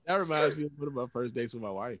God. That reminds me of one of my first dates with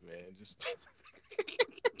my wife, man. Just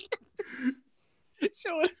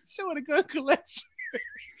showing a gun collection.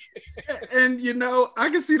 And you know, I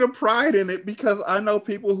can see the pride in it because I know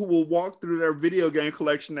people who will walk through their video game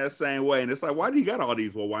collection that same way. And it's like, why do you got all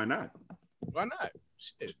these? Well, why not? Why not?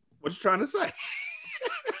 Shit. What you trying to say? What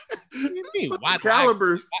do you mean? Why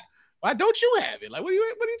calibers? Why don't you have it? Like, what are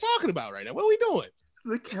you talking about right now? What are we doing?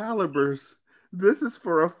 The calibers. This is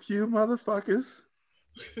for a few motherfuckers.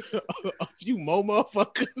 A few more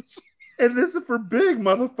motherfuckers. And this is for big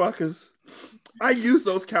motherfuckers. I use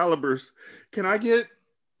those calibers. Can I get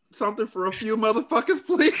something for a few motherfuckers,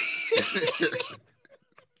 please?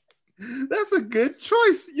 That's a good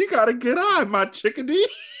choice. You got a good eye, my chickadee.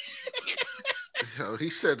 Yo, he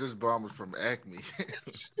said this bomb was from Acme,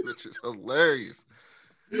 which is hilarious.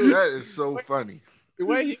 That is so funny. The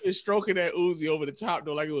way he was stroking that Uzi over the top,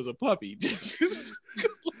 though, like it was a puppy.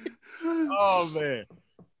 Oh man.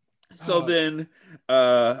 So then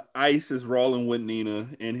Ice is rolling with Nina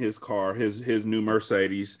in his car, his new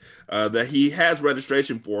Mercedes, that he has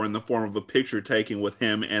registration for in the form of a picture taken with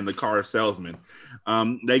him and the car salesman.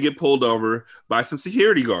 They get pulled over by some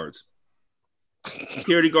security guards.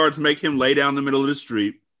 Security guards make him lay down in the middle of the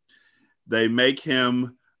street. They make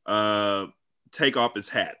him take off his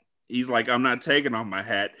hat. He's like, I'm not taking off my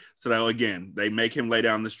hat. So again, they make him lay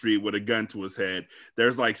down the street with a gun to his head.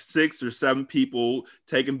 There's like 6 or 7 people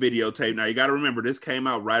taking videotape. Now you got to remember, this came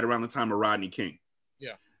out right around the time of Rodney King.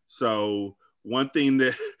 Yeah. So one thing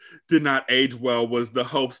that did not age well was the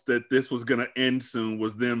hopes that this was going to end soon,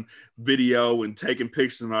 was them video and taking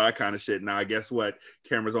pictures and all that kind of shit. Now, guess what?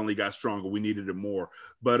 Cameras only got stronger. We needed it more.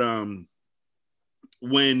 But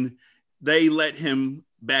when they let him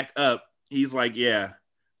back up, he's like, yeah,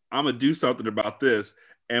 I'm going to do something about this.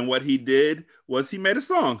 And what he did was he made a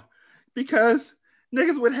song, because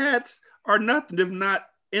niggas with hats are nothing if not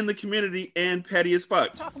in the community and petty as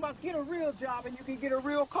fuck. Talking about get a real job and you can get a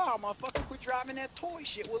real car, motherfucker. Quit driving that toy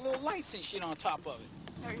shit with little lights and shit on top of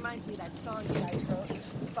it. That reminds me of that song you guys wrote,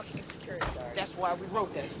 Fuck the Security Guard. That's why we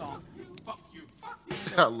wrote that song. Fuck you.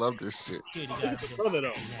 I love this shit. Brother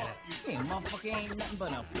though. Yeah, motherfucker ain't nothing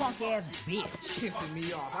but a punk ass bitch. Pissing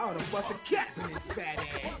me off. I ought to bust a cap in his fat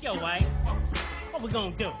ass. Yo, White, what we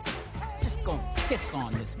gonna do? Just gonna piss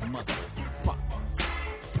on this motherfucker.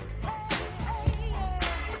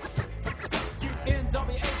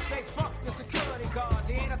 NWH say fuck the security guards.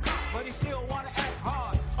 He ain't a cop, but he still wanna act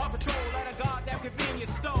hard. On patrol at a goddamn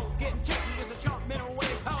convenience store. Getting chicken is a jump minimum wage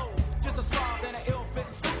hoe. Just a slob in an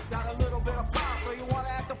ill-fitting suit. Got a little bit of power, so you wanna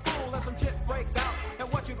act a fool. Let some shit break out.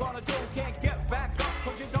 And what you gonna do? Can't get back up,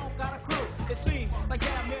 cause you don't got a crew. It seems like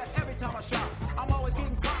damn near every time I shop, I'm always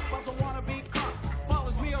getting caught, but I wanna be caught.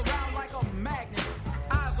 Follows me around like a magnet.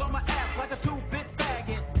 Eyes on my ass like a 2-bit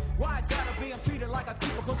faggot. Why it gotta be I'm treated like a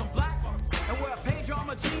keeper cause I'm black? And wear a page on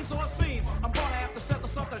my jeans or a seam. I'm gonna have to set the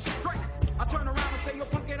sucker straight. I turn around and say, yo,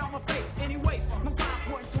 punk it on my face. Anyways, no time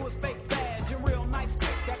pointing to his fake badge. Your real night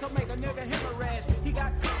stick that could make a nigga hemorrhage. He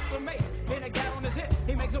got consummates in a gal on his hip.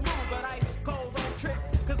 He makes a move, but ice cold don't trip.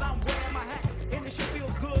 Cause I'm wearing my hat. And this shit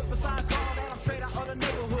feels good. Besides all that, I'm straight out of the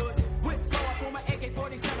neighborhood. With flow up on my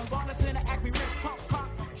AK-47. Gonna send an Acme Rinse pump clock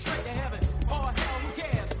straight to heaven. Oh, hell, who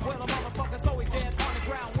cares? Well, the motherfucker's always dead on the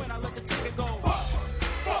ground when I let the trigger go.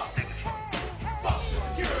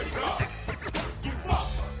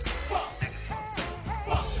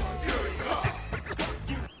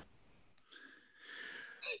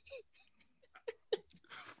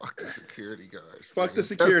 Fuck the security guards. Fuck man. the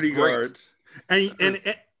security guards. And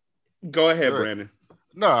go ahead, Brandon.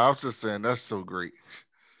 No, I was just saying that's so great.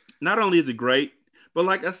 Not only is it great, but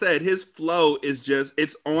like I said, his flow is just,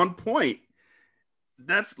 it's on point.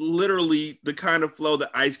 That's literally the kind of flow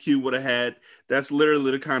that Ice Cube would have had. That's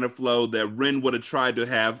literally the kind of flow that Ren would have tried to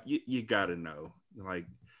have. You gotta know. Like,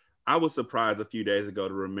 I was surprised a few days ago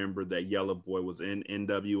to remember that Yellow Boy was in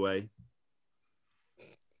NWA.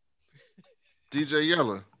 DJ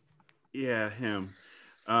Yella. Yeah, him.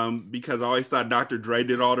 Because I always thought Dr. Dre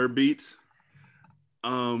did all their beats.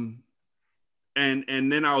 And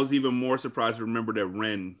then I was even more surprised to remember that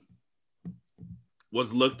Ren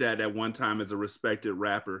was looked at one time as a respected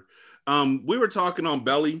rapper. We were talking on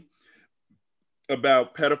Belly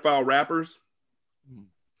about pedophile rappers.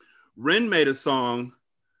 Ren made a song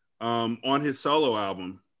on his solo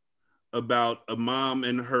album about a mom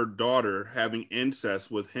and her daughter having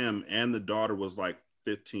incest with him, and the daughter was like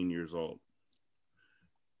 15 years old.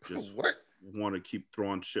 Just what? Want to keep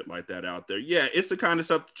throwing shit like that out there. Yeah, it's the kind of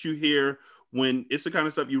stuff that you hear when it's the kind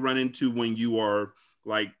of stuff you run into when you are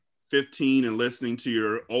like 15 and listening to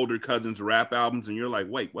your older cousin's rap albums, and you're like,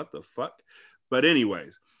 wait, what the fuck? But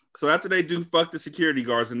anyways, so after they do fuck the security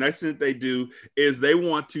guards, the next thing that they do is they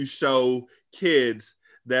want to show kids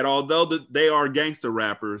that although they are gangster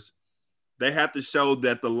rappers, they have to show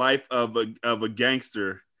that the life of a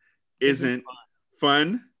gangster isn't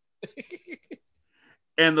fun.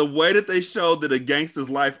 And the way that they show that a gangster's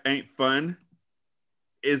life ain't fun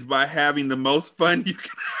is by having the most fun you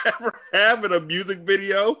can ever have in a music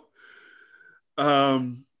video.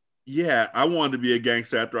 Yeah, I wanted to be a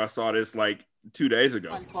gangster after I saw this like 2 days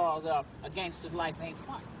ago. One called A Gangster's Life Ain't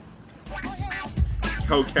Fun.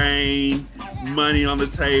 Cocaine, money on the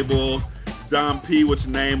table, Dom P with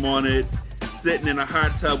your name on it, sitting in a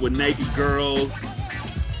hot tub with naked girls.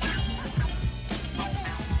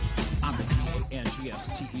 I'm the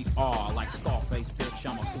G-A-N-G-S-T-E-R, like Scarface, bitch,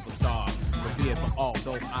 I'm a superstar. Revered, but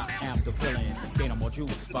although I am the villain, gaining more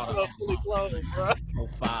juice, about a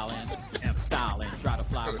profiling and styling, try to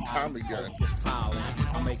fly Tommy gun. just piling.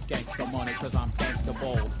 I make gangster money cause I'm gangster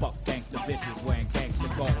bold, fuck gangster bitches wearing gangster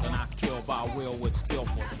gold, and I kill by will with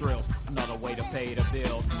skillful thrills, another way to pay the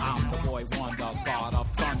bills. I'm the boy wonder, god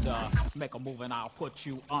of thunder, make a move and I'll put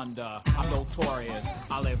you under. I'm notorious,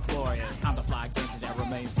 I live glorious, I'm the fly gangster that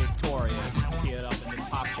remains victorious. Get up in the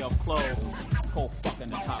top shelf clothes, go fucking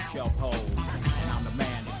the top shelf hoes, and I'm the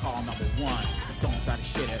man they call number one. Don't try to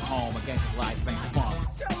shit at home, a gangster's life ain't fun.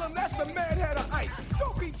 Tell him that's the mad head of ice.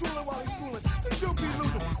 Don't be drooling while he's fooling. You should be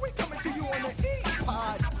losing. We coming to you on the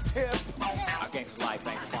E-Pod tip. A gangster's life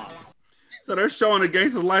ain't fun. So they're showing a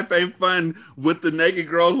gangster's life ain't fun with the naked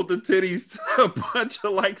girls with the titties to a bunch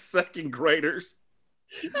of like second graders.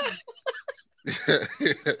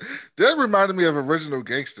 That reminded me of Original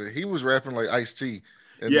Gangster. He was rapping like Ice-T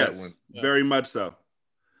in that one. Very much so.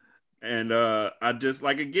 And I just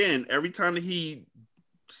like, again, every time that he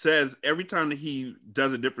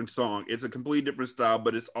does a different song, it's a completely different style,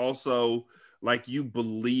 but it's also like you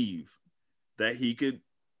believe that he could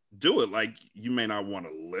do it. Like, you may not want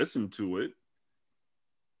to listen to it.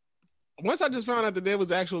 Once I just found out that there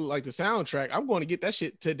was actually like the soundtrack, I'm going to get that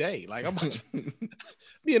shit today. Like, I'm about to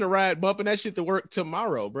be in a ride bumping that shit to work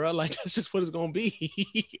tomorrow, bro. Like, that's just what it's going to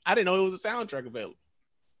be. I didn't know it was a soundtrack available.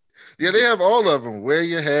 Yeah, they have all of them. Wear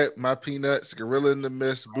Your Hat, My Peanuts, Gorilla in the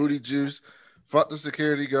Mist, Booty Juice, Fuck the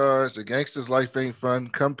Security Guards, A Gangster's Life Ain't Fun,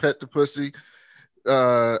 Come Pet the Pussy,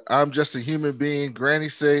 I'm Just a Human Being, Granny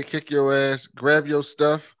Say, Kick Your Ass, Grab Your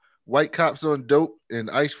Stuff, White Cops on Dope,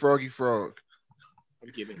 and Ice Froggy Frog.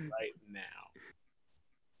 I'm giving it right now.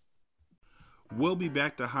 We'll be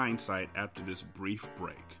back to Hindsight after this brief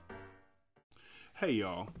break. Hey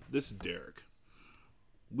y'all, this is Derek.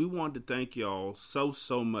 We wanted to thank y'all so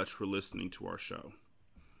much for listening to our show.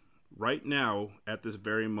 Right now, at this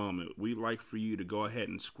very moment, we'd like for you to go ahead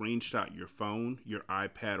and screenshot your phone, your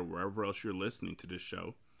iPad, or wherever else you're listening to this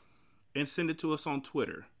show, and send it to us on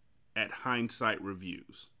Twitter at Hindsight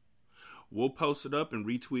Reviews. We'll post it up and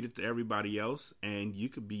retweet it to everybody else, and you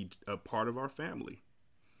could be a part of our family.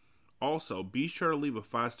 Also, be sure to leave a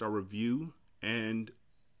 5-star review and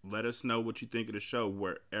let us know what you think of the show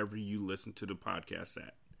wherever you listen to the podcast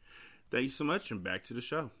at. Thank you so much, and back to the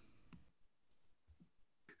show.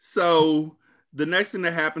 So the next thing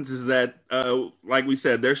that happens is that, like we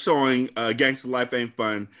said, they're showing Gangsta Life Ain't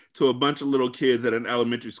Fun to a bunch of little kids at an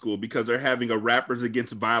elementary school because they're having a Rappers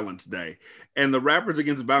Against Violence Day. And the Rappers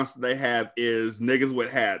Against Violence they have is Niggas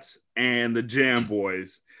with Hats and the Jam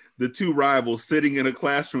Boys, the two rivals sitting in a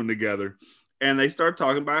classroom together. And they start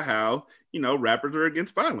talking about how, rappers are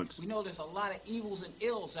against violence. We know there's a lot of evils and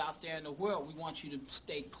ills out there in the world we want you to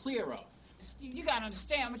stay clear of. You gotta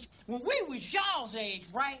understand, when we was y'all's age,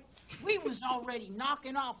 right? We was already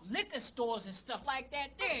knocking off liquor stores and stuff like that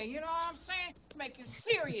there, you know what I'm saying? Making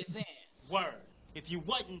serious ends. Word. If you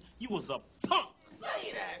wasn't, you was a punk.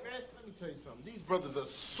 Say that, man. Let me tell you something. These brothers are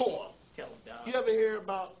soft. Tell him, dog. You ever hear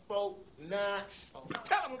about Fort Knox?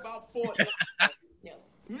 Tell them about Fort Knox.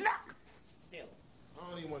 Tell him. I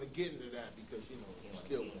don't even want to get into that because,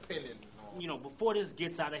 still pending and all before this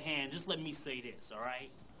gets out of hand, just let me say this, all right?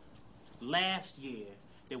 Last year,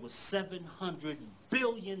 there was $700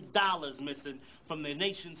 billion missing from the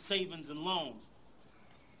nation's savings and loans.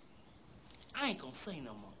 I ain't gonna say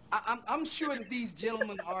no more. I'm sure that these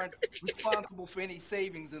gentlemen aren't responsible for any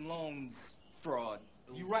savings and loans fraud.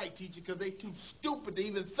 You're right, teacher, because they too stupid to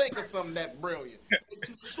even think of something that brilliant. They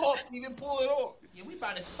too soft to even pull it off. Yeah, we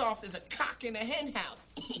about as soft as a cock in a hen house.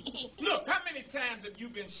 Look, how many times have you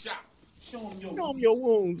been shot? Show them your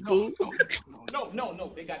wounds, boo.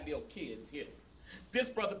 No, they got little kids here. This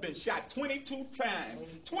brother been shot 22 times.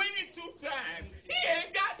 22 times. He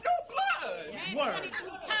ain't got no blood. Word. 22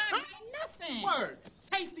 times ain't nothing. Word.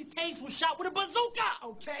 Tasty Taste was shot with a bazooka.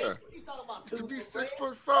 Okay. Yeah. What you talking about? To be 6'4".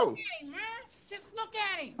 Look at him, man. Just look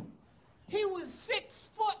at him. He was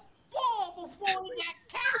 6'4" before he got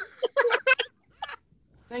killed.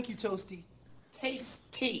 Thank you, Toasty.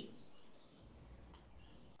 Tasty.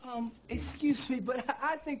 Excuse me, but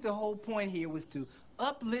I think the whole point here was to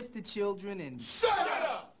uplift the children and... Shut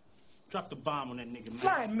up! Drop the bomb on that nigga, man.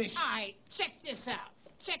 Flying mission. All right, check this out.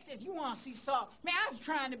 Check this. You want to see soft? Man, I was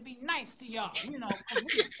trying to be nice to y'all, 'cause we were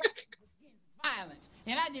against violence,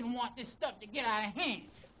 and I didn't want this stuff to get out of hand.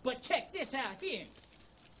 But check this out here.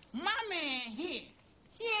 My man here,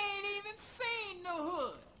 he ain't even seen the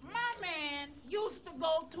hood. My man used to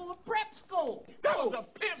go to a prep school. That was a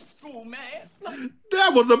pimp school, man.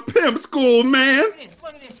 That was a pimp school, man.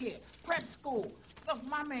 Look at this here. Prep school. Look,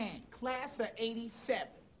 my man, class of 87.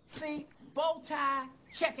 See, bow tie,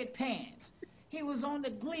 checkered pants. He was on the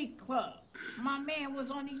Glee Club. My man was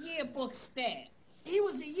on the yearbook staff. He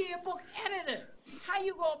was the yearbook editor. How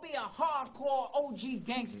you gonna be a hardcore OG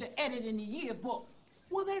gangster editing the yearbook?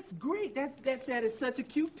 Well, that's great. That is such a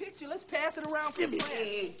cute picture. Let's pass it around for class.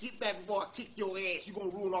 Hey, get back before I kick your ass. You gonna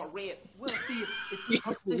rule our red. Well, see, it's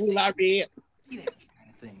Rule out red. See that kind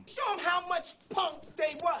of thing. Show them how much punk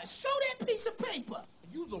they was. Show that piece of paper.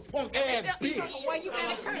 You was a punk ass bitch. Why you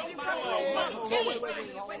gotta curse him?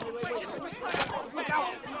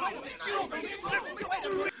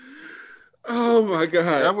 Oh my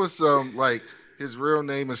God. That was like his real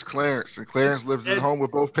name is Clarence, and Clarence lives at home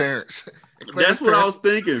with both parents. That's what I was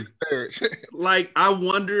thinking. Parents. Like, I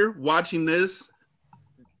wonder watching this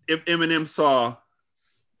if Eminem saw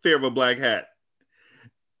Fear of a Black Hat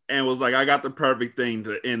and was like, I got the perfect thing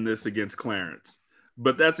to end this against Clarence.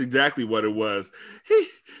 But that's exactly what it was.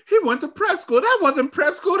 He went to prep school. That wasn't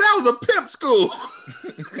prep school. That was a pimp school.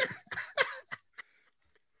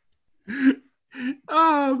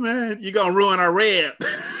 Oh, man. You're going to ruin our rep.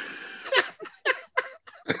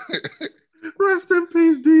 Rest in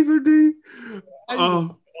peace, Deezer D.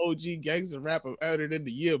 OG gangster rapper uttered in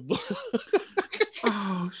the yearbook.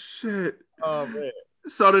 Oh, shit. Oh, man.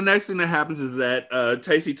 So the next thing that happens is that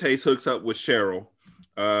Tasty Taste hooks up with Cheryl,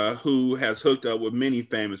 who has hooked up with many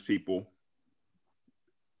famous people.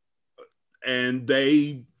 And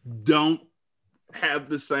they don't have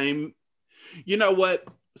the same... You know what?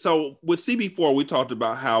 So with CB4, we talked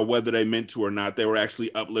about how whether they meant to or not, they were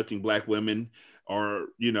actually uplifting Black women, or,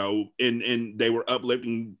 you know, and they were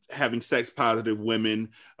uplifting having sex positive women.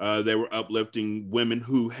 They were uplifting women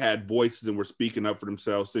who had voices and were speaking up for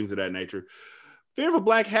themselves, things of that nature. Fear of a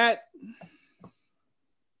Black Hat,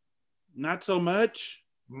 not so much.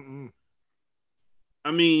 Mm-mm.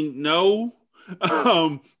 I mean, no.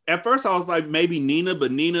 At first I was like maybe Nina,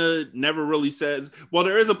 but Nina never really says. Well,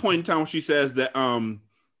 there is a point in time when she says that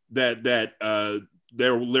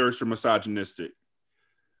their lyrics are misogynistic.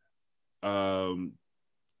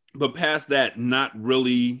 But past that, not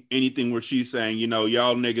really anything where she's saying, you know,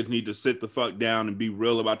 y'all niggas need to sit the fuck down and be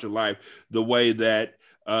real about your life the way that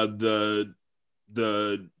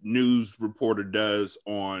the news reporter does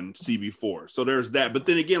on CB4. So there's that. But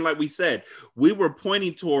then again, like we said, we were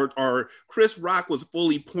pointing toward, or Chris Rock was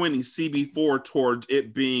fully pointing CB4 towards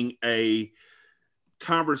it being a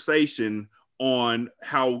conversation on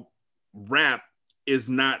how rap is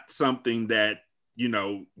not something that, you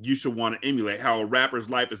know, you should want to emulate, how a rapper's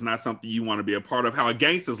life is not something you want to be a part of, how a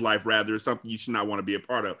gangster's life rather is something you should not want to be a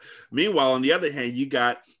part of. Meanwhile, on the other hand, you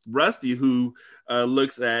got Rusty, who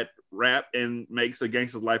looks at rap and makes a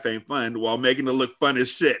gangster's life ain't fun while making it look fun as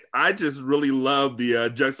shit. I just really love the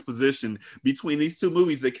juxtaposition between these two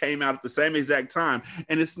movies that came out at the same exact time.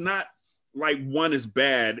 And it's not like one is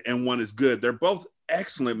bad and one is good. They're both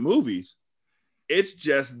excellent movies. It's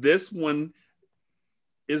just this one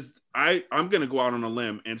is, I'm going to go out on a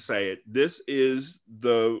limb and say it. This is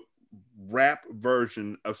the rap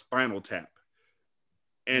version of Spinal Tap.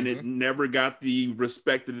 And it never got the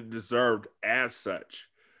respect that it deserved as such.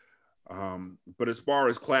 But as far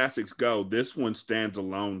as classics go, this one stands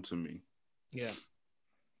alone to me. Yeah.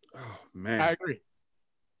 Oh man, I agree.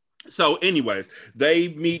 So, anyways, we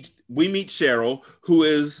meet Cheryl, who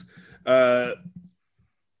is ever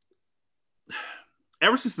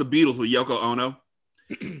since the Beatles with Yoko Ono,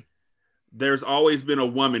 there's always been a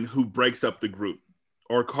woman who breaks up the group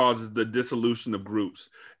or causes the dissolution of groups.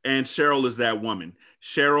 And Cheryl is that woman.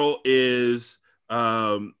 Cheryl is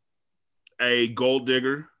a gold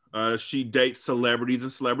digger. She dates celebrities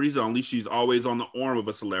and celebrities only. She's always on the arm of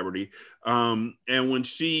a celebrity. And when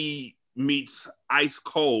she meets Ice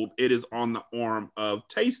Cold, it is on the arm of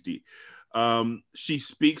Tasty. She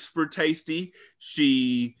speaks for Tasty.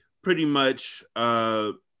 She pretty much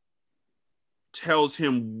tells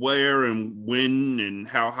him where and when and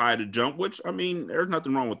how high to jump, which, I mean, there's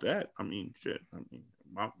nothing wrong with that. I mean, shit. I mean,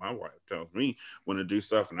 my wife tells me when to do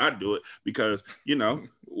stuff and I do it because, you know,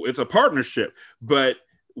 it's a partnership. But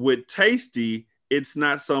with Tasty, it's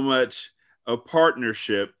not so much a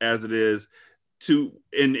partnership as it is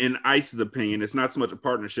in Ice's opinion, it's not so much a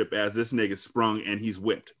partnership as this nigga sprung and he's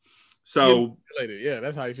whipped. So yeah,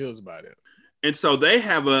 that's how he feels about it. And so they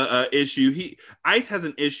have a issue. Ice has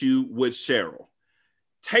an issue with Cheryl.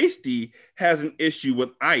 Tasty has an issue with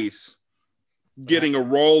Ice getting a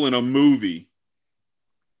role in a movie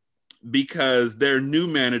because their new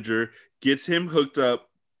manager gets him hooked up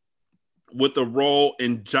with a role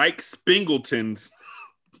in Jake Spingleton's.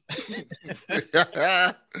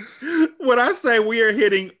 When I say we are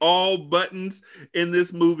hitting all buttons in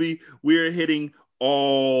this movie, we are hitting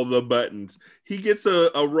all the buttons. He gets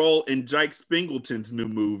a role in Jake Spingleton's new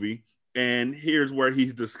movie, and here's where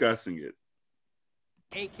he's discussing it.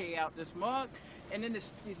 AK out this mug, and then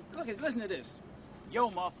listen to this. Yo,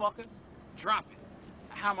 motherfucker, drop it.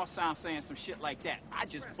 How am I sound saying some shit like that? I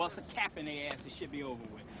just bust a cap in their ass, it should be over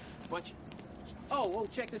with. But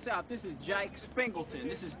check this out. This is Jake Spingleton.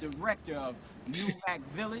 This is director of New Mac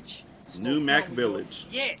Village. New Mac Village.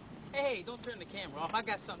 Yeah. Hey, don't turn the camera off. I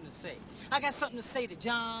got something to say. I got something to say to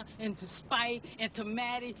John and to Spike and to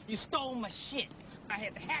Maddie. You stole my shit. I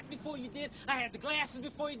had the hat before you did. I had the glasses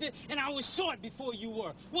before you did. And I was short before you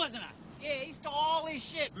were, wasn't I? Yeah, he stole all his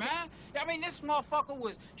shit, man. I mean, this motherfucker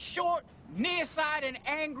was short, nearsighted, and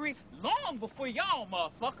angry long before y'all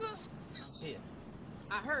motherfuckers. I'm pissed.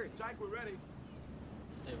 I heard. Jake, we're ready.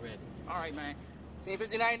 They're ready. All right, man. Scene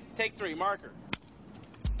 59, take 3, marker.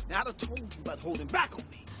 Now I done told you about holding back on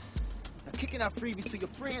me. Now kicking out freebies to your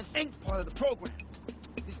friends ain't part of the program.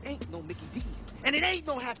 This ain't no Mickey D's, and it ain't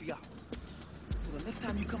no happy hours. So the next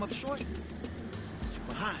time you come up short, you're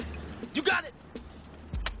behind. You got it?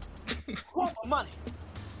 Want my money.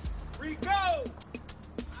 Rico!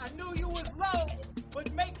 I knew you was low,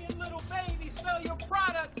 but making little babies sell your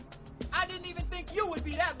product, I didn't even think you would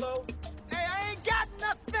be that low. Hey, I ain't got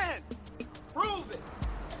nothing. Prove it.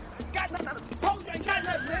 I ain't got nothing. Told you I ain't got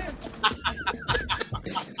nothing, man.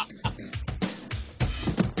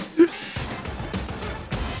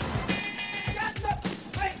 Got nothing.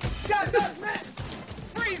 Hey, got nothing, man.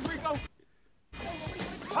 Freeze, Rico.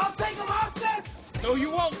 I'll take him out, sis. No,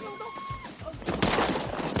 you won't.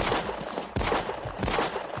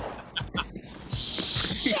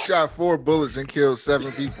 He shot 4 bullets and killed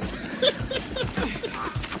 7 people.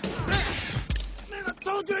 Man, I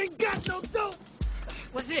told you I ain't got no dope.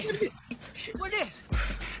 What's this? What this?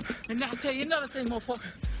 And now I'll tell you another thing,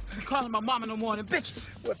 motherfucker. You calling my mama no more than bitches.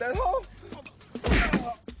 What, that hoe?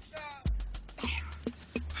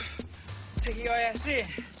 Take your ass in.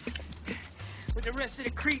 With the rest of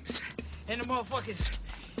the creeps and the motherfuckers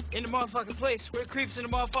in the motherfucking place where the creeps and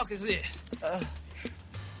the motherfuckers is.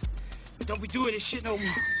 Don't be doing this shit no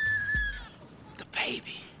more. The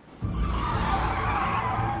baby.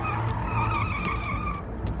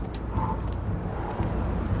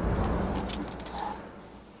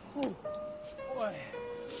 Ooh, boy.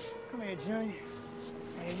 Come here, Junior.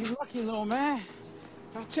 Hey, you lucky, little man.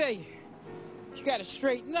 I'll tell you. You gotta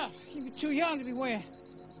straighten up. You're too young to be wearing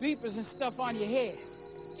beepers and stuff on your head.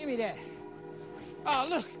 Give me that. Oh,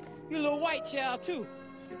 look. You're a little white child, too.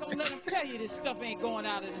 Don't let them tell you this stuff ain't going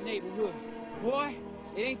out of the neighborhood. Boy,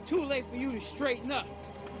 it ain't too late for you to straighten up.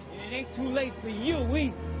 And it ain't too late for you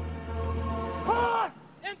either. Pause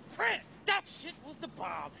and print. That shit was the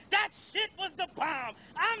bomb. That shit was the bomb.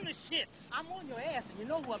 I'm the shit. I'm on your ass, and you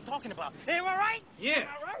know who I'm talking about. Am I right? Yeah. Am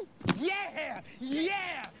I right? Yeah.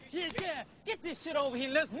 Yeah. Get this shit over here.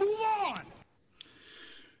 Let's move on.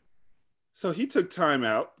 So he took time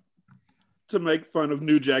out to make fun of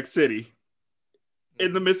New Jack City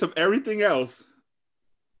in the midst of everything else.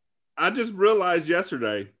 I just realized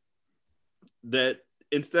yesterday that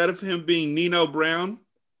instead of him being Nino Brown,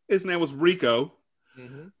 his name was Rico,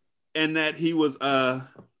 and that he was,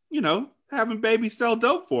 having babies sell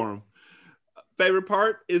dope for him. favorite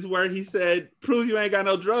part is where he said, "Prove you ain't got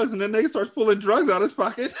no drugs," and then nigga starts pulling drugs out of his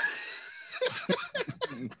pocket.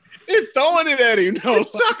 He's throwing it at him, no,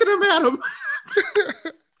 chucking them at him.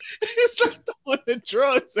 He's like throwing the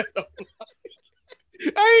drugs at him.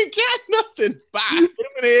 I ain't got nothing. Bye. Hit him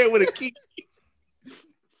in the head with a key.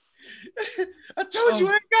 I told you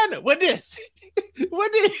I ain't got nothing. What this?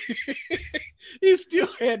 What this? He still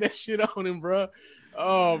had that shit on him, bro.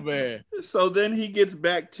 Oh man. So then he gets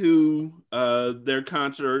back to their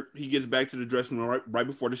concert. He gets back to the dressing room right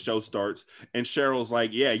before the show starts. And Cheryl's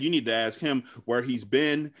like, yeah, you need to ask him where he's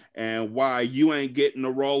been and why you ain't getting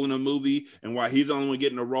a role in a movie and why he's the only one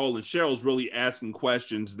getting a role. And Cheryl's really asking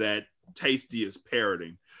questions that Tasty is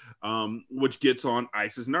parroting, which gets on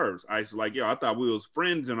Ice's nerves. Ice is like, yo, I thought we was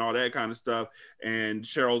friends and all that kind of stuff. And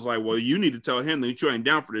Cheryl's like, well, you need to tell him that you ain't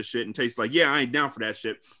down for this shit. And Tasty's like, yeah, I ain't down for that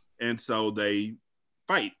shit. And so they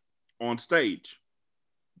fight on stage.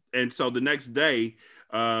 And so the next day,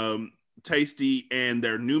 Tasty and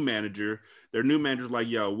their new manager's like,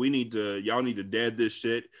 yo, y'all need to dead this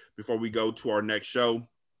shit before we go to our next show.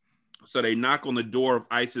 So they knock on the door of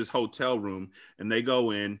Ice's hotel room and they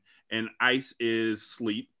go in and Ice is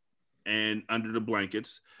asleep and under the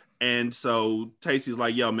blankets. And so Tasty's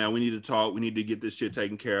like, yo, man, we need to talk. We need to get this shit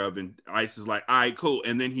taken care of. And Ice is like, all right, cool.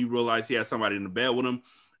 And then he realized he had somebody in the bed with him.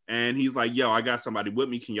 And he's like, yo, I got somebody with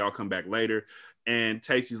me. Can y'all come back later? And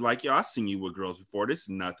Tasty's like, yo, I've seen you with girls before. This is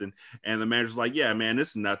nothing. And the manager's like, yeah, man, this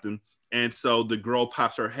is nothing. And so the girl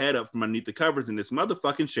pops her head up from underneath the covers and it's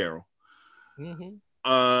motherfucking Cheryl. Mm-hmm.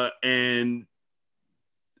 And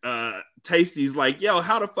Tasty's like, yo,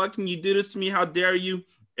 how the fuck can you do this to me? How dare you?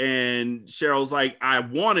 And Cheryl's like, I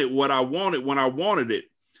wanted what I wanted when I wanted it.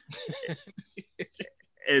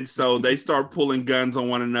 And so they start pulling guns on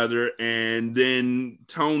one another. And then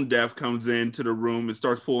Tone Deaf comes into the room and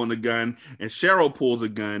starts pulling a gun. And Cheryl pulls a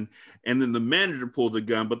gun. And then the manager pulls a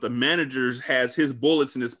gun. But the manager has his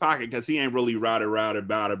bullets in his pocket because he ain't really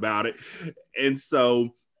about it. And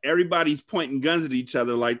so everybody's pointing guns at each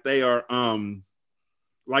other like they are,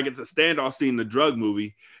 like it's a standoff scene in a drug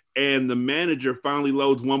movie. And the manager finally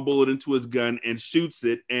loads one bullet into his gun and shoots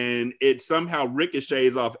it, and it somehow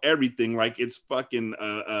ricochets off everything like it's fucking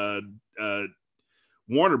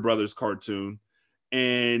Warner Brothers cartoon.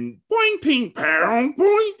 And boing, ping, pow,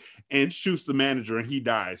 boing, and shoots the manager, and he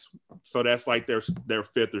dies. So that's like their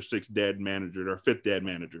fifth or sixth dead manager, their fifth dead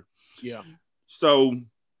manager. Yeah. So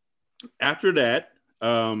after that,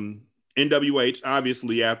 NWH,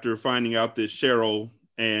 obviously, after finding out that Cheryl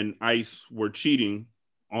and Ice were cheating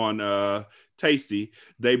on Tasty,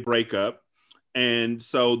 they break up. And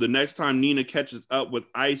so the next time Nina catches up with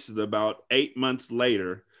Ice is about 8 months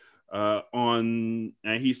later and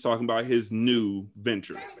he's talking about his new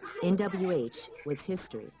venture. NWH was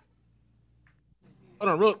history.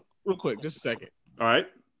 Hold on, real quick, just a second. All right.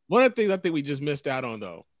 One of the things I think we just missed out on,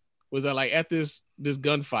 though, was that like at this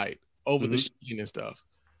gunfight over the shooting and stuff,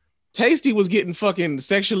 Tasty was getting fucking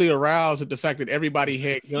sexually aroused at the fact that everybody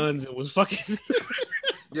had guns and was fucking...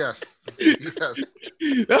 Yes. He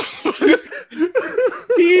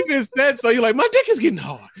even said so. You're like, my dick is getting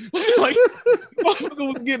hard. Like,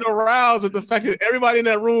 motherfucker was getting aroused at the fact that everybody in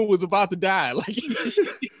that room was about to die. Like,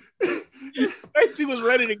 Tasty was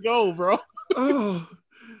ready to go, bro.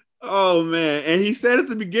 Oh man. And he said at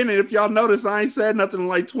the beginning, if y'all notice, I ain't said nothing in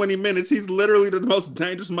like 20 minutes. He's literally the most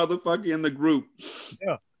dangerous motherfucker in the group.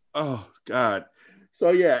 Yeah. Oh God.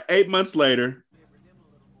 So yeah, 8 months later.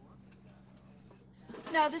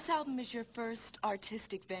 Now, this album is your first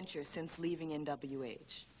artistic venture since leaving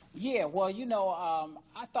NWH. Yeah, well,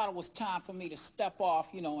 I thought it was time for me to step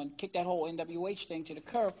off, and kick that whole NWH thing to the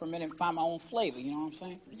curb for a minute and find my own flavor, you know what I'm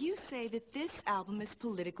saying? You say that this album is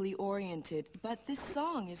politically oriented, but this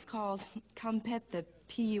song is called Come Pet the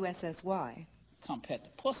P-U-S-S-Y. Come Pet the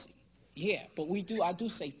Pussy. Yeah, but I do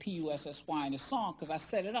say P-U-S-S-Y in the song because I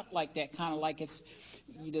set it up like that, kind of like it's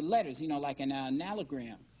the letters, like an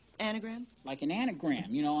analogram. Anagram? Like an anagram,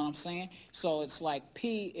 you know what I'm saying? So it's like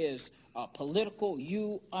P is political,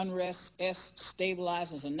 U, unrest, S,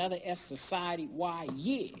 stabilizes, another S, society, Y,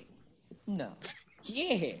 yeah. No.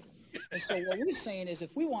 Yeah. And so what we're saying is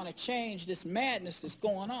if we want to change this madness that's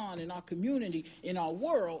going on in our community, in our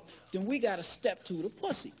world, then we got to step to the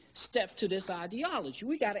pussy, step to this ideology.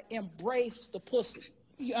 We got to embrace the pussy.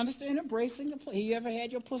 You understand embracing the pussy? You ever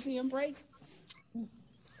had your pussy embraced?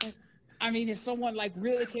 I mean, if someone like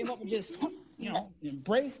really came up and just,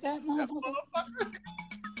 embrace that motherfucker.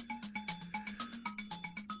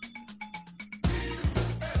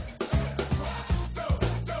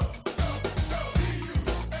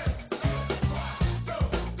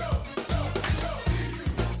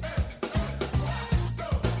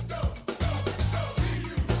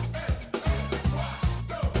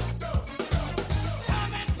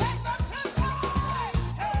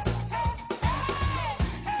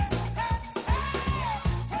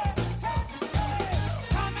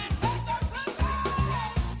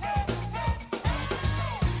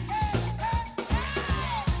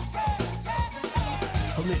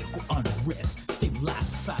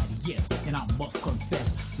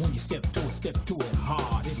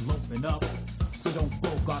 So don't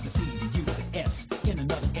bogart the C, the U, the S, in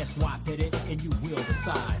another SY pit, and you will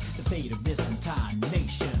decide the fate of this entire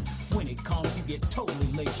nation. When it comes, you get totally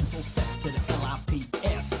elation. So step to the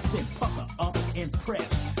LIPS, then pucker up and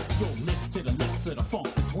press your lips to the lips of the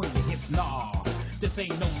funk between your hips. Nah, this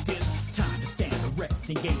ain't no diss. Time to stand erect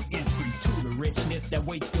and gain entry to the richness that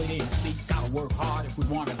waits within. See, gotta work hard if we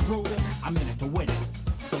want to prove it. I'm in it to win it,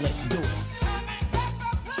 so let's do it.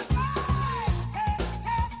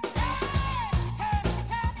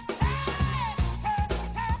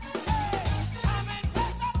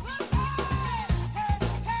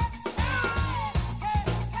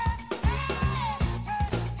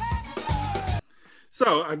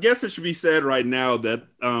 So I guess it should be said right now that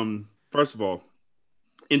first of all,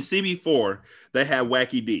 in CB4 they had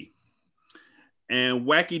Wacky D, and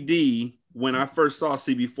Wacky D. When I first saw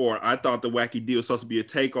CB4, I thought the Wacky D was supposed to be a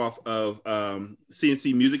takeoff of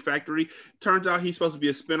CNC Music Factory. Turns out he's supposed to be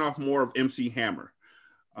a spinoff more of MC Hammer.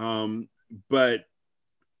 But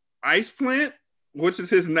Ice Plant, which is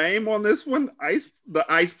his name on this one, the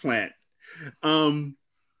Ice Plant.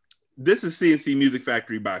 This is CNC Music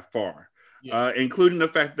Factory by far, including the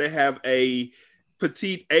fact they have a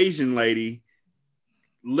petite Asian lady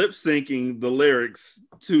lip syncing the lyrics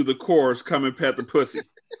to the chorus "Come and Pet the Pussy."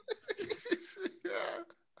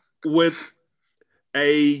 With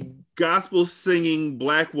a gospel singing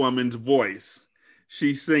black woman's voice.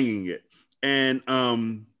 She's singing it. And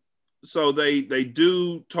so they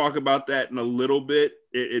do talk about that in a little bit.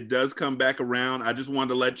 It does come back around. I just wanted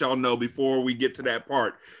to let y'all know before we get to that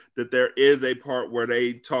part that there is a part where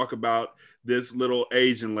they talk about this little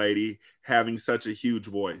Asian lady having such a huge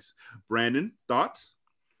voice. Brandon, thoughts?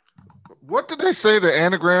 What did they say the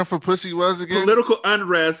anagram for pussy was again? Political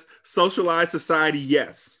unrest, socialized society,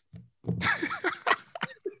 yes.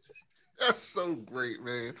 That's so great,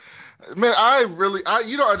 man. Man,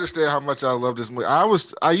 you don't understand how much I love this movie.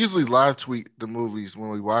 I usually live tweet the movies when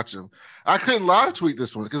we watch them. I couldn't live tweet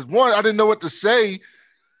this one because one, I didn't know what to say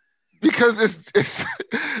because it's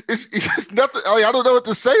nothing. I don't know what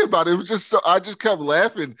to say about it. It was just so I just kept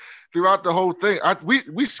laughing throughout the whole thing.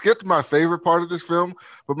 We skipped my favorite part of this film,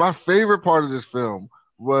 but my favorite part of this film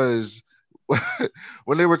was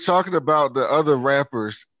when they were talking about the other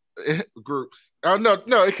rappers groups. No,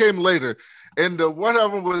 it came later, and one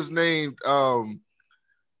of them was named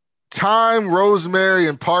Thyme, Rosemary,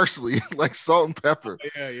 and Parsley, like salt and pepper.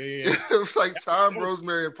 Yeah. It was like Thyme,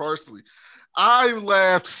 Rosemary, and Parsley. I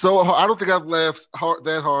laughed so hard. I don't think I've laughed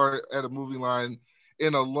that hard at a movie line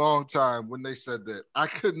in a long time when they said that. I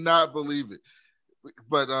could not believe it.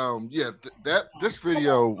 But this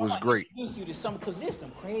video was great. Introduce you to some, because there's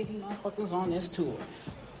some crazy motherfuckers on this tour.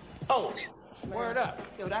 Oh, word up.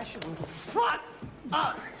 Yo, that shit was fucked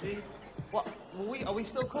up, G. What? Are we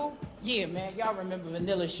still cool? Yeah, man. Y'all remember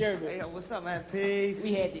Vanilla Sherbet? Hey, yo, what's up, man? Peace.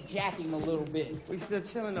 We had to jack him a little bit. We still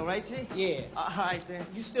chilling though, right, G? Yeah. All right, then.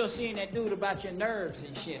 You still seeing that dude about your nerves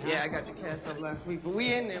and shit, huh? Yeah, I got the cast up last week, but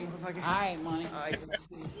we in there, motherfucker. All right, money. All right.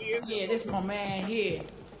 Yeah, this my man here.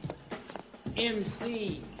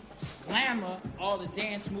 MC Slammer, all the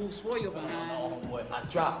dance moves for you behind. Oh, boy, I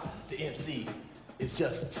dropped the MC. It's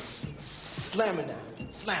just slamming now.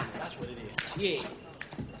 Slammer, that's what it is. Yeah.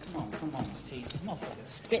 Come on, see, motherfucker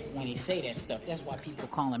spit when he say that stuff. That's why people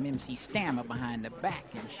call him MC Stammer behind the back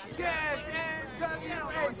and shit. Yes,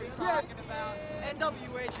 NWH. Yes.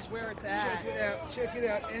 NWH is where it's at. Check it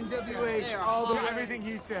out. NWH, everything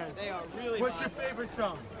he says. They are really What's your favorite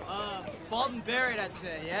song? Bald and Buried, I'd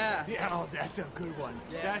say, yeah. Oh, that's a good one.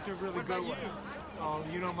 Yeah. That's a really good one. Oh,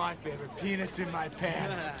 you know my favorite, Peanuts in My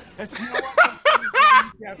Pants. Yeah. That's, you know what? I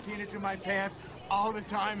used to have peanuts in my pants all the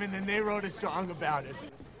time, and then they wrote a song about it.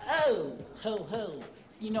 Oh, ho, ho.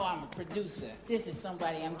 You know I'm a producer. This is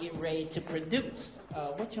somebody I'm getting ready to produce.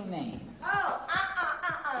 What's your name?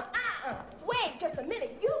 Wait just a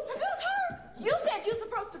minute. You produce her? You said you're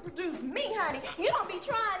supposed to produce me, honey. You don't be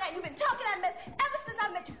trying that. You've been talking that mess ever since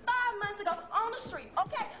I met you 5 months ago on the street,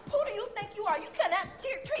 okay? Who do you think you are? You cannot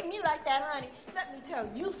treat me like that, honey. Let me tell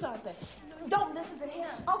you something. Don't listen to him,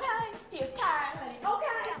 okay? He is tired, honey,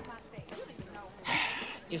 okay?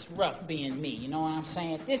 It's rough being me, you know what I'm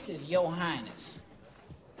saying? This is Your Highness.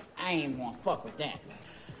 I ain't gonna fuck with that.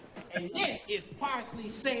 And this is parsley,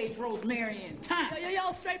 sage, rosemary, and thyme.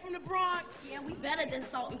 Yo, straight from the Bronx. Yeah, we better than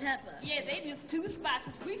salt and pepper. Yeah, they just 2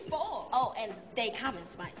 spices. We 4. Oh, and they common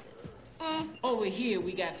spices. Over here,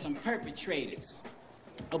 we got some perpetrators.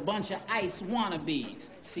 A bunch of ice wannabes.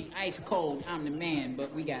 See, ice cold, I'm the man,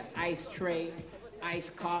 but we got ice tray, ice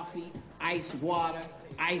coffee, ice water,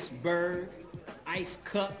 iceberg, ice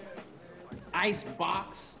cup, ice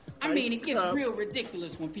box, I mean, it gets real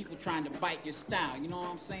ridiculous when people trying to bite your style, you know what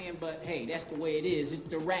I'm saying? But hey, that's the way it is. It's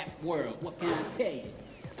the rap world. What can I tell you?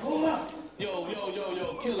 Hold up. Yo,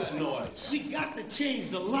 kill that noise. We got to change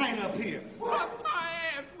the lineup here. What my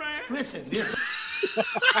ass, man? Listen, this.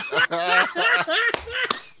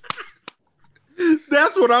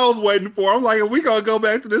 That's what I was waiting for. I'm like, if we gonna go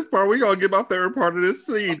back to this part, we gonna get my favorite part of this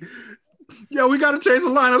scene. Yo, we gotta change the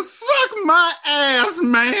lineup. Suck my ass,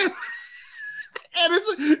 man. And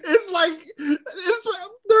it's like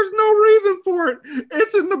there's no reason for it.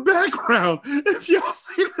 It's in the background. If y'all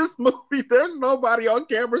see this movie, there's nobody on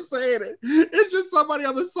camera saying it. It's just somebody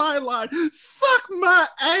on the sideline. Suck my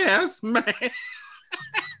ass, man.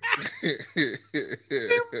 He wrote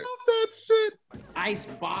that shit.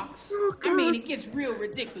 Icebox. Oh, I mean, it gets real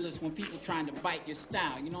ridiculous when people trying to bite your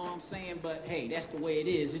style, you know what I'm saying? But hey, that's the way it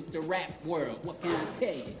is. It's the rap world. What can I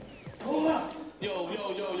tell you? Hold up. Yo,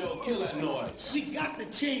 kill that noise. We got to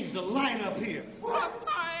change the lineup here. What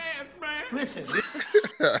my ass, man? Listen.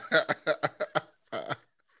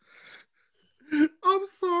 I'm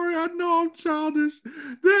sorry. I know I'm childish.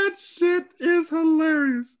 That shit is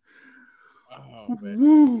hilarious. Oh, man.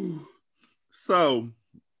 Woo. So,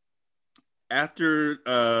 after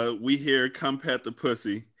we hear "Come Pet the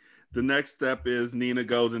Pussy," the next step is Nina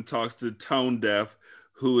goes and talks to Tone Deaf,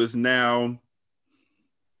 who is now...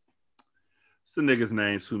 What's the nigga's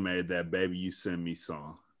names who made that "Baby You Send Me"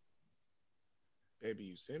 song? Baby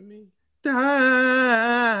You Send Me?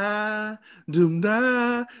 Da, doom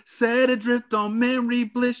da, set adrift on memory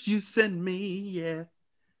bliss you send me, yeah.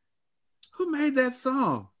 Who made that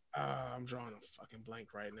song? I'm drawing a fucking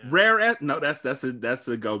blank right now. Rare Essence. No, that's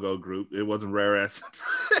a go-go group. It wasn't Rare Essence.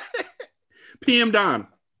 PM Dawn.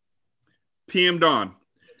 Okay.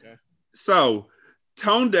 So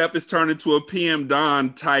Tone Deaf is turned into a PM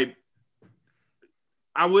Dawn type.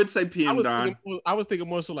 I would say PM Dawn. I was thinking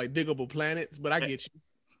more so like Diggable Planets, but I get you.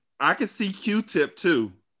 I could see Q-Tip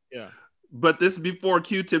too. Yeah. But this is before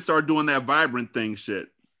Q-Tip started doing that vibrant thing shit.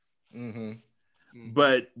 Mm-hmm.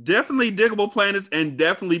 But definitely Diggable Planets and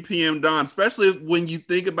definitely PM Dawn, especially when you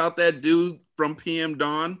think about that dude from PM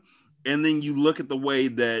Dawn and then you look at the way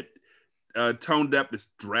that Tone Deaf is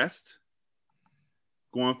dressed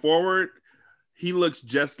going forward, he looks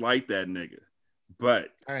just like that nigga. But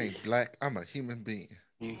I ain't black, I'm a human being.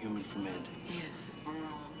 New human semantics. Yes.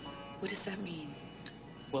 What does that mean?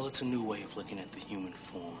 Well, it's a new way of looking at the human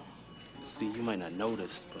form. See, you might not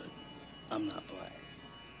notice, but I'm not black.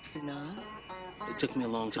 You're not? It took me a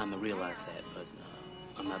long time to realize that, but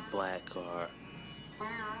I'm not black or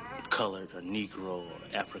colored or Negro or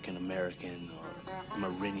African American or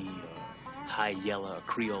Marini or high yellow or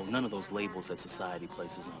Creole. None of those labels that society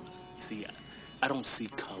places on us. You see, I don't see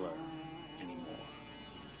color anymore.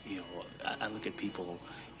 You know, I look at people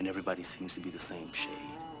and everybody seems to be the same shade.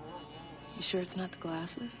 You sure it's not the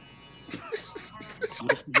glasses? I'm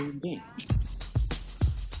just a human being.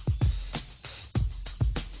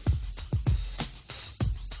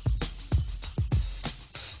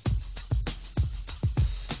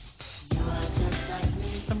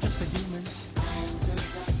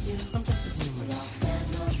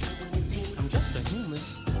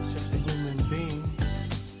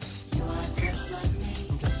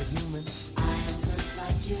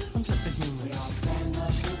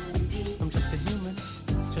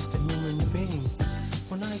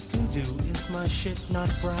 Not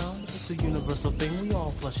brown, it's a universal thing, we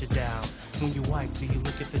all flush it down. When you wipe, do you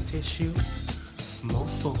look at the tissue?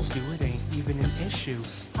 Most folks do, it ain't even an issue.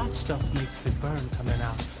 Hot stuff makes it burn coming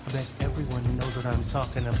out. I bet everyone knows what I'm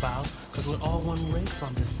talking about, cause we're all one race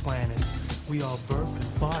on this planet. We all burp and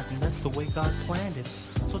fart, and that's the way God planned it.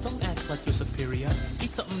 So don't act like you're superior,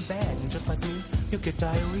 eat something bad, and just like me, you'll get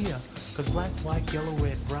diarrhea. Cause black, white, yellow,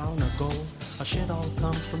 red, brown, or gold, our shit all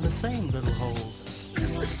comes from the same little hole. You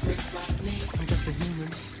are just like me. I'm just a human.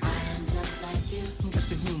 I am just like you. I'm just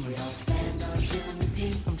a human. We all stand on human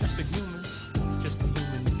being. I'm just a human. Just a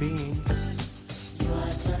human being. You are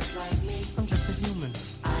just like me. I'm just a human.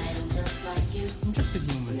 I am just like you. I'm just a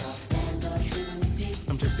human. We all stand on human being.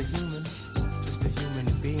 I'm just a human. Just a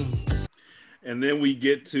human being. And then we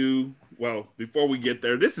get to, well, before we get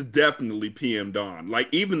there, this is definitely PM Dawn. Like,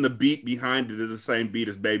 even the beat behind it is the same beat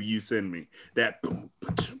as Baby You Send Me. That boom,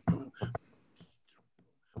 boom, boom.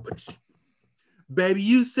 Baby,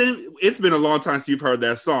 you send. It's been a long time since you've heard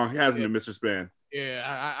that song, hasn't it, Mr. Span?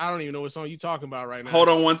 Yeah, I don't even know what song you're talking about right now. Hold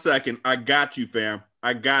on 1 second. I got you, fam.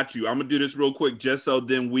 I got you. I'm gonna do this real quick, just so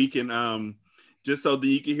then we can, just so that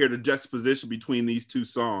you can hear the juxtaposition between these two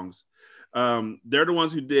songs. They're the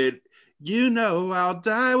ones who did. You know I'll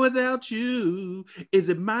die without you. Is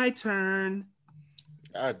it my turn?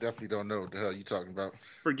 I definitely don't know what the hell you talking about.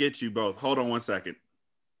 Forget you both. Hold on one second.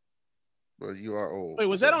 Well, you are old. Wait,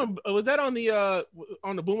 was that on the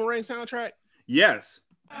Boomerang soundtrack? Yes.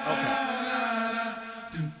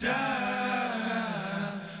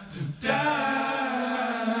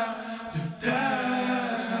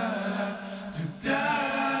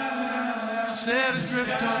 Set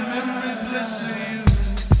adrift on memory bliss of you.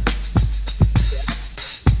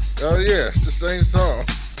 Oh yeah, it's the same song.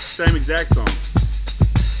 Same exact song.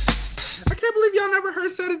 I can't believe y'all never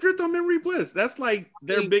heard Set Adrift on Memory Bliss. That's like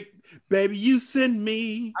their big, baby, you send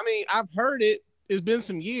me. I mean, I've heard it. It's been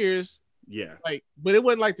some years. Yeah. Like, but it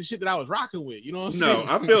wasn't like the shit that I was rocking with. You know what I'm saying?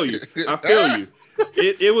 No, I feel you. I feel you.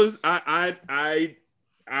 It was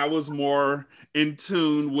I was more in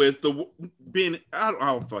tune with the being. I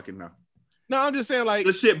don't fucking know. No, I'm just saying like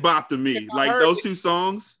the shit bopped to me. Like those two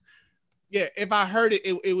songs. Yeah, if I heard it,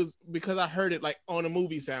 it was because I heard it like on a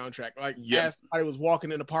movie soundtrack. Like as somebody was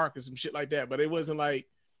walking in the park or some shit like that. But it wasn't like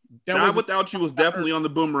Not Without You was definitely on the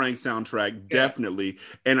Boomerang soundtrack, definitely.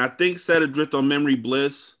 And I think Set Adrift on Memory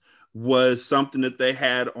Bliss was something that they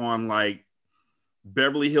had on like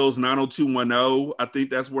Beverly Hills 90210. I think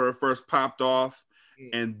that's where it first popped off.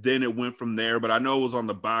 And then it went from there. But I know it was on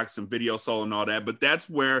the box and Video Soul and all that. But that's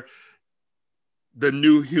where the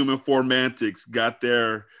New Human Formantics got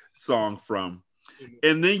their song from.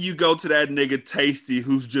 And then you go to that nigga Tasty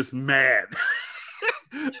who's just mad.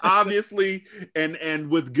 Obviously, and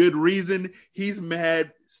with good reason, he's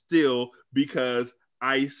mad still because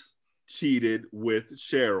Ice cheated with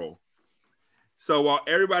Cheryl. So while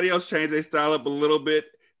everybody else changed their style up a little bit,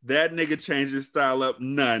 that nigga changed his style up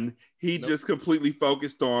none. He just completely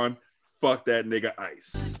focused on fuck that nigga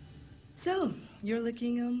Ice. So, you're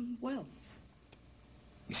looking, well.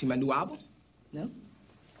 You see my new album? No.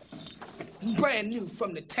 Brand new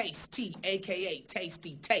from the Taste T, a.k.a.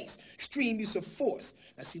 Tasty Taste. Extreme use of force.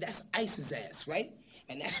 Now, see, that's Ice's ass, right?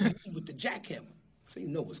 And that's me with the jackhammer. So you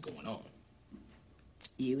know what's going on.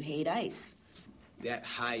 You hate Ice. That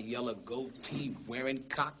high yellow goatee wearing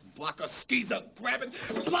cock blocker skeezer grabbing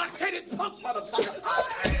block-headed punk motherfucker. I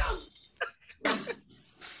hate him!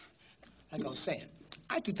 Like I was saying,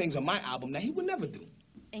 I do things on my album that he would never do.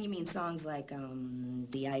 And you mean songs like,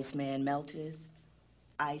 The Iceman Melteth,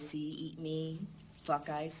 Icy Eat Me, Fuck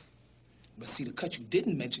Ice? But see, the cut you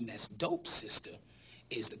didn't mention that's dope, sister,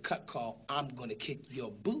 is the cut called I'm Gonna Kick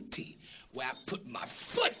Your Booty, where I put my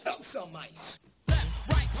foot up some ice.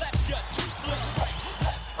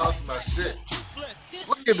 That's my shit.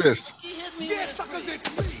 Look at this. Yeah, suckers, it's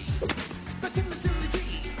me. The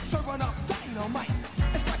Tiddly-Tiddly-Dee, serving up dynamite.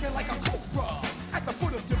 It's striking like a cobra at the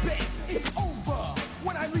foot of your bed. It's over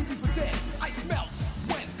when I leave you for dead. Ice melts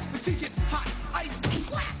when the tea gets hot. Ice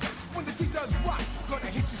claps when the tea does rock. Gonna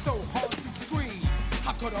hit you so hard you scream.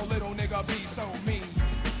 How could a little nigga be so mean?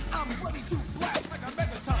 I'm ready to blast like a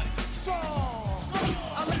megaton. Strong.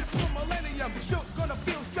 I last for millennium. You're gonna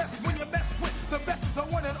feel stressed when you mess with the best, the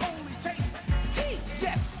one and only Taste T.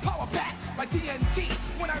 Yes, power pack like TNT.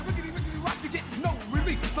 When I rickety rock, you get no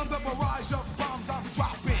relief from the barrage of bombs I'm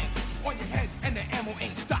dropping on your head, and the ammo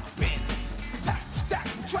ain't stopping. Pack, stack,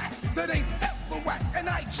 tracks that ain't ever whack, and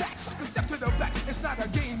I jack sucker step to the back. It's not a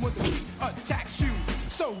game when the beat attacks you.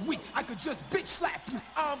 So weak, I could just bitch slap you.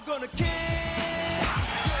 I'm gonna kick your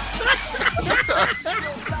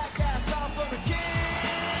black ass. I'm gonna kick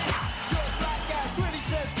your black ass. 20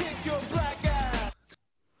 says kick your black ass.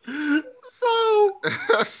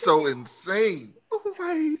 So insane.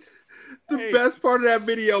 Right. The best part of that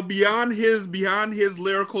video, beyond his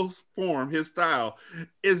lyrical form, his style,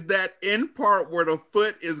 is that end part where the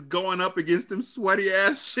foot is going up against them sweaty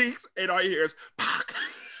ass cheeks, and all you hear is "Pock."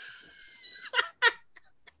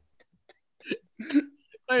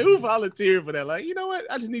 Like, who volunteered for that? Like, you know what?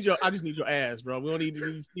 I just need your ass, bro. We don't need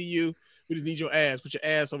to see you. We just need your ass. Put your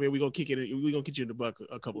ass over here. We're gonna kick it. We're gonna get you in the butt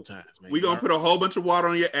a couple times, man. We're gonna put a whole bunch of water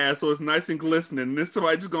on your ass so it's nice and glistening. And this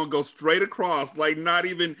somebody just gonna go straight across, like not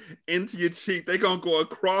even into your cheek. They gonna go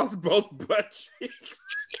across both butt cheeks.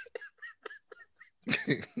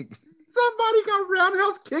 Somebody got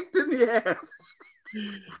roundhouse kicked in the ass.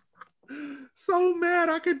 So mad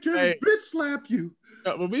I could just bitch slap you.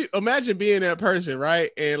 Imagine being that person, right?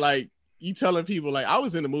 And like you telling people like I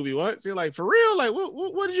was in the movie once. You're like, for real? Like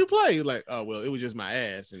what did you play? Like, oh well, it was just my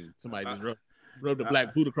ass, and somebody just rubbed a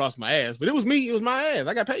black boot across my ass. But it was me. It was my ass.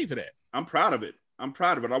 I got paid for that. I'm proud of it.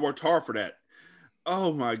 I worked hard for that.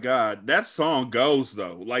 Oh my God, that song goes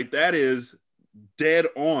though. Like that is dead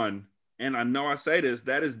on. And I know I say this,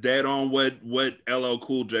 that is dead on what LL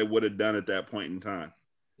Cool J would have done at that point in time.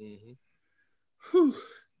 Mm-hmm. Whew.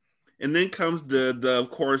 And then comes the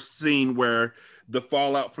of course scene where the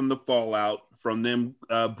fallout from them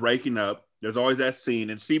breaking up. There's always that scene.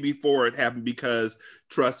 And CB4, it happened because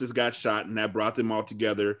Trustis got shot, and that brought them all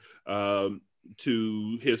together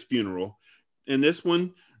to his funeral. In this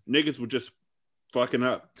one, niggas were just fucking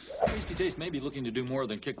up. Tasty Taste may be looking to do more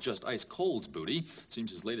than kick just Ice Cold's booty.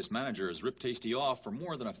 Seems his latest manager has ripped Tasty off for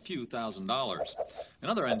more than a few $1,000s. In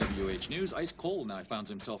other NWH news, Ice Cold now finds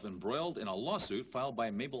himself embroiled in a lawsuit filed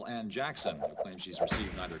by Mabel Ann Jackson, who claims she's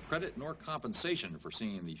received neither credit nor compensation for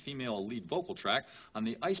singing the female lead vocal track on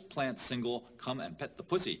the Ice Plant single Come and Pet the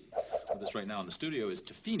Pussy. With us right now in the studio is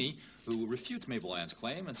Tafini, who refutes Mabel Ann's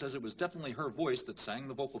claim and says it was definitely her voice that sang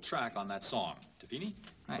the vocal track on that song. Tafini?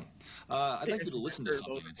 Hi. I'd like you to listen to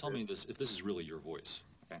something and tell me if this is really your voice.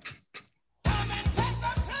 Okay.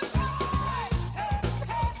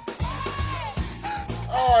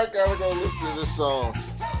 Oh, I gotta go listen to this song.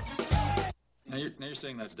 Now you're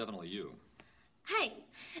saying that's definitely you. Hey,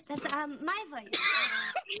 that's my voice.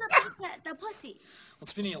 the pussy. Well,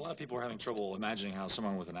 Tafini, a lot of people are having trouble imagining how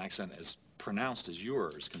someone with an accent as pronounced as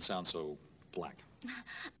yours can sound so black.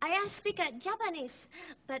 I speak Japanese,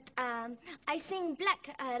 but I sing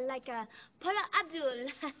black like Paula Abdul.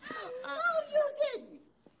 No, you didn't.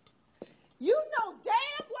 You know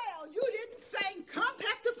damn well you didn't sing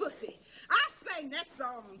Compact the Pussy. I sang that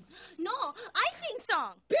song. No, I sing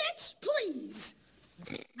song. Bitch, please.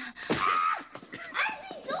 I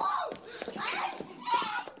sing song. I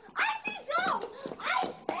sing song. I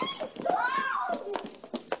sing song.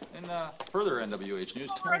 In further NWH news,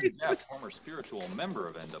 Tony Depp, former spiritual member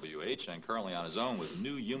of NWH and currently on his own with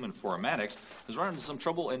New Human Formatics, has run into some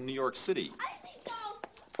trouble in New York City.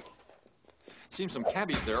 Seems some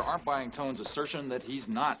cabbies there aren't buying Tone's assertion that he's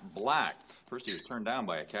not black. First, he was turned down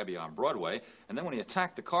by a cabbie on Broadway, and then when he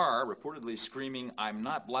attacked the car, reportedly screaming, "I'm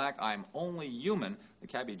not black, I'm only human," the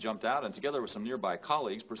cabbie jumped out and, together with some nearby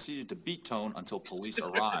colleagues, proceeded to beat Tone until police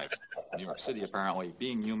arrived. In New York City, apparently,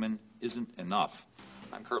 being human isn't enough.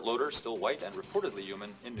 I'm Kurt Loder, still white and reportedly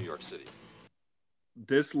human in New York City.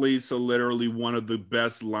 This leads to literally one of the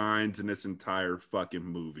best lines in this entire fucking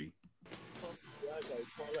movie.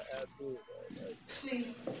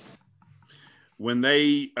 See? When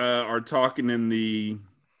they are talking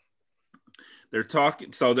they're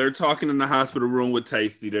talking in the hospital room with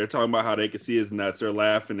Tasty. They're talking about how they can see his nuts. They're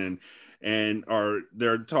laughing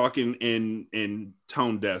they're talking in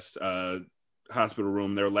Tone Deaf's hospital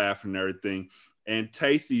room. They're laughing and everything. And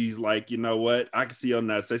Tasty's like, you know what? I can see your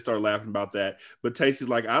nuts. They start laughing about that. But Tasty's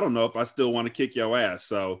like, I don't know if I still want to kick your ass.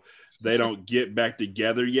 So they don't get back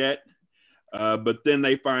together yet. But then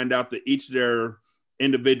they find out that each of their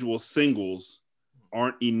individual singles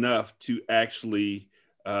aren't enough to actually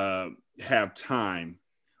have time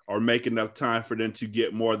or make enough time for them to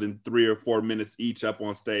get more than 3 or 4 minutes each up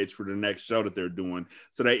on stage for the next show that they're doing.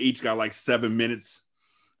 So they each got like 7 minutes.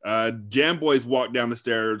 Jam Boys walk down the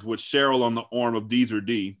stairs with Cheryl on the arm of Deezer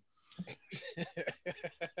D.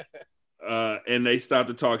 And they stop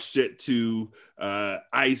to talk shit to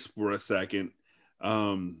Ice for a second.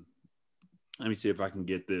 Let me see if I can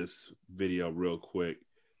get this video real quick.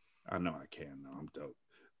 I know I can. No, I'm dope.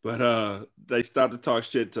 But they stop to talk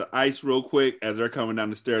shit to Ice real quick as they're coming down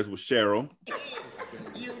the stairs with Cheryl.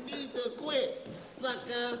 You need to quit,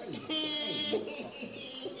 sucker.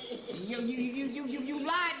 You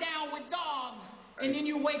lie down with dogs, and then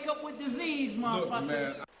you wake up with disease, motherfuckers. Look,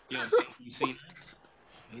 man. Yo, you seen this?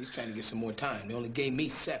 He's trying to get some more time. They only gave me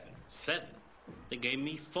 7. 7? They gave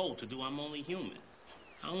me 4 to do I'm Only Human.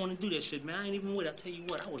 I don't want to do that shit, man. I ain't even with it. I'll tell you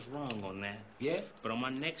what, I was wrong on that. Yeah? But on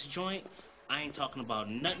my next joint, I ain't talking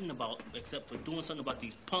about nothing except for doing something about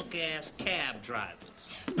these punk-ass cab drivers.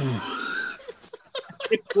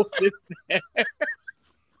 What is that?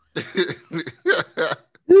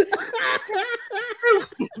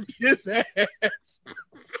 His ass.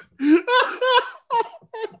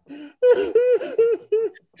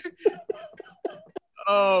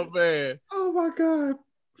 Oh man. Oh my god.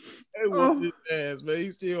 They whooped his ass, man.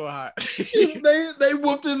 He's still hot. they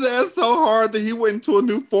whooped his ass so hard that he went into a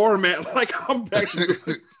new format. Like, I'm back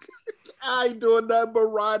to I ain't doing nothing but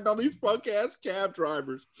riding on these punk ass cab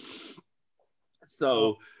drivers.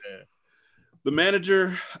 So the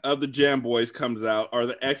manager of the Jam Boys comes out, or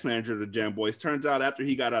the ex-manager of the Jam Boys. Turns out after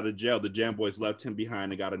he got out of jail, the Jam Boys left him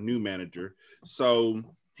behind and got a new manager. So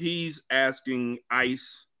he's asking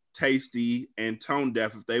Ice, Tasty, and Tone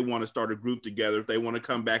Deaf if they want to start a group together, if they want to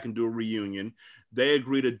come back and do a reunion. They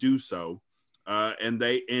agree to do so. And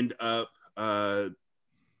they end up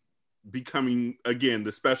becoming, again,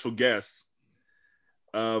 the special guests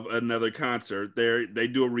of another concert. They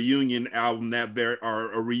do a reunion album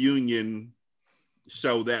or a reunion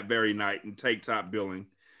show that very night and take top billing.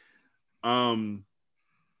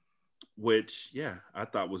 Which, yeah, I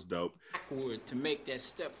thought was dope. Backward to make that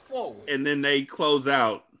step forward. And then they close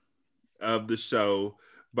out of the show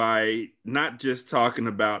by not just talking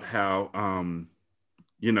about how,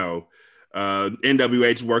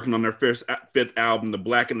 NWH working on their fifth album, The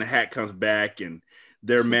Black and the Hat comes back, and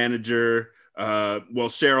their manager,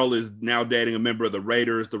 Cheryl is now dating a member of the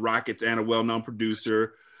Raiders, the Rockets, and a well-known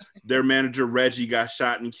producer. Their manager, Reggie, got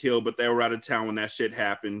shot and killed, but they were out of town when that shit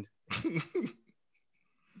happened.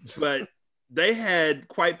 But they had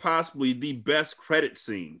quite possibly the best credit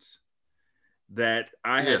scenes that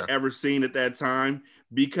I had ever seen at that time,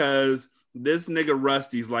 because this nigga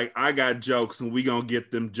Rusty's like, I got jokes and we gonna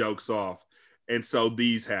get them jokes off. And so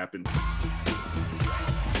these happened.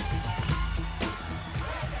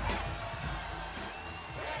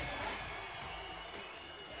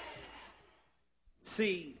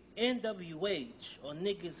 See, NWH, or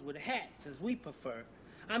niggas with hats as we prefer,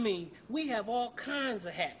 I mean, we have all kinds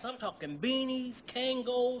of hats. I'm talking beanies,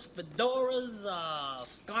 kangos, fedoras,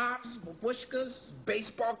 scarves, babushkas,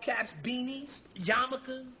 baseball caps, beanies,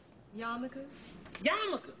 yarmulkes. Yarmulkes?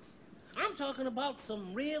 Yarmulkes. I'm talking about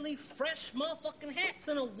some really fresh motherfucking hats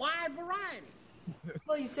in a wide variety.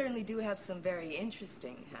 Well, you certainly do have some very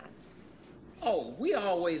interesting hats. Oh, we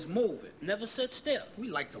always moving. Never sit still. We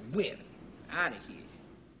like to win. Out of here.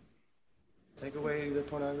 Take away the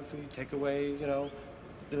pornography, take away,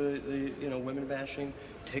 the women bashing,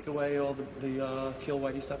 take away all the kill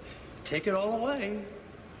whitey stuff. Take it all away.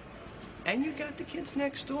 And you got the kids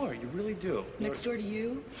next door. You really do. Next door to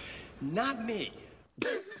you? Not me. Now,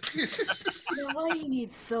 why do you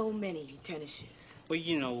need so many tennis shoes?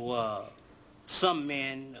 Well, some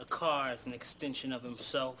men, a car is an extension of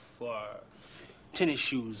himself, or tennis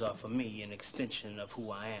shoes are for me an extension of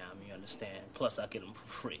who I am, you understand? Plus, I get them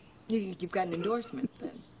for free. You've got an endorsement,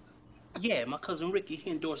 then? Yeah, my cousin Ricky, he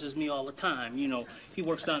endorses me all the time. He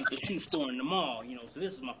works down at the shoe store in the mall, so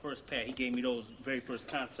this is my first pair. He gave me those very first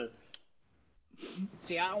concert.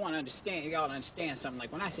 See, I want to understand, y'all understand something.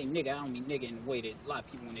 Like, when I say nigga, I don't mean nigga in the way that a lot of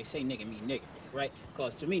people, when they say nigga, mean nigga, right?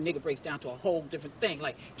 Because to me, nigga breaks down to a whole different thing.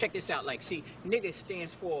 Like, check this out. Like, see, nigga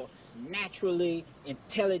stands for naturally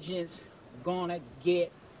intelligence gonna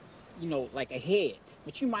get, like a head.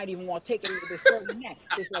 But you might even want to take it a little bit further than that.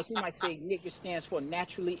 Just like you might say nigga stands for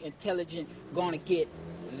naturally intelligent gonna get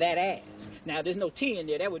that ass. Now, there's no T in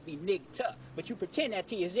there. That would be nig-tuh. But you pretend that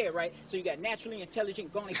T is there, right? So you got naturally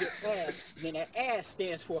intelligent gonna get ass. Then that ass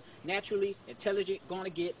stands for naturally intelligent gonna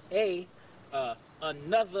get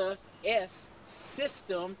another S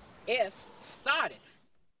system S started.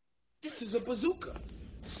 This is a bazooka.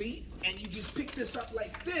 See? And you just pick this up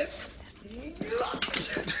like this.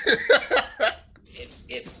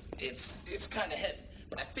 It's kind of heavy,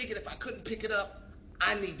 but I figured if I couldn't pick it up,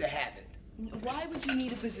 I need to have it. Why would you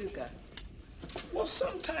need a bazooka? Well,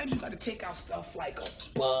 sometimes you got to take out stuff like a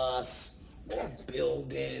bus, or a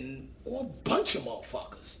building, or a bunch of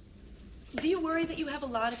motherfuckers. Do you worry that you have a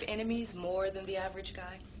lot of enemies more than the average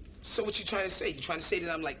guy? So what you trying to say? You trying to say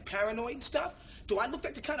that I'm like paranoid and stuff? Do I look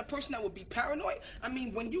like the kind of person that would be paranoid? I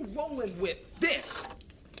mean, when you rolling with this,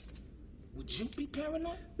 would you be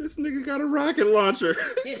paranoid? This nigga got a rocket launcher.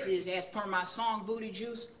 This is, as per my song, Booty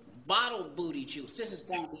Juice, bottled booty juice. This is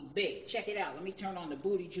gonna be big. Check it out. Let me turn on the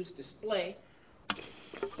booty juice display.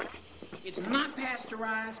 It's not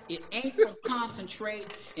pasteurized. It ain't from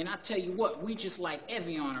concentrate. And I tell you what, we just like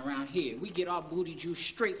Evian around here. We get our booty juice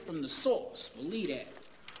straight from the source. Believe that.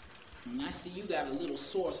 And I see you got a little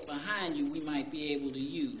source behind you we might be able to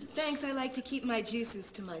use. Thanks, I like to keep my juices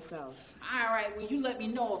to myself. All right, well, you let me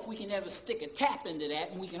know if we can ever stick a tap into that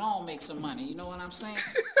and we can all make some money. You know what I'm saying?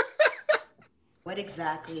 What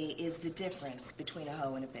exactly is the difference between a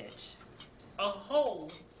hoe and a bitch? A hoe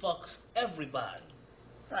fucks everybody.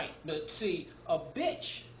 Right, but see, a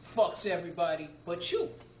bitch fucks everybody but you.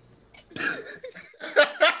 I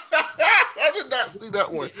did not see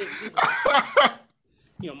that one.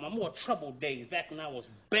 My more troubled days, back when I was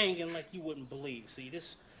banging like you wouldn't believe. See,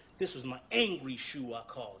 this was my angry shoe, I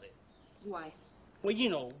called it. Why?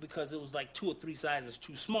 Well, because it was like 2 or 3 sizes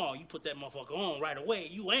too small. You put that motherfucker on right away,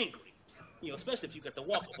 you angry. Especially if you got the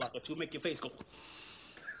walker block or two, make your face go.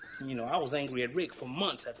 I was angry at Rick for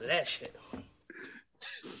months after that shit.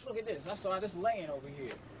 Look at this. I saw this laying over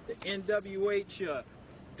here. The NWH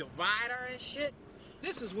divider and shit.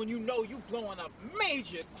 This is when you know you blowing up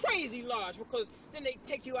major, crazy large, because then they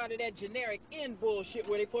take you out of that generic N bullshit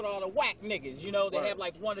where they put all the whack niggas, they have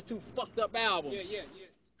like 1 or 2 fucked up albums. Yeah.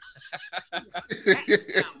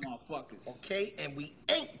 Motherfuckers. Okay, and we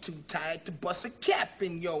ain't too tired to bust a cap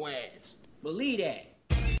in your ass. Believe that.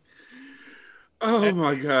 Oh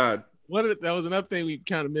my God. That was another thing we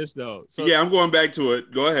kind of missed though. So yeah, I'm going back to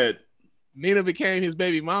it. Go ahead. Nina became his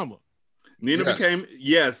baby mama. Nina became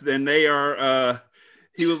then they are.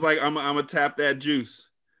 He was like, I'm gonna tap that juice.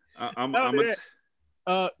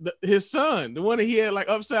 His son, the one that he had like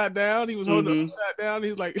upside down, he was holding it upside down.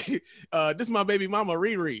 He's like, this is my baby mama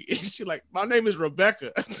Riri. She like, my name is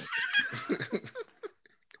Rebecca.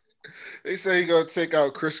 They say he gonna take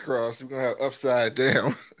out Crisscross. He's gonna have upside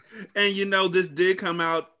down. And you know, this did come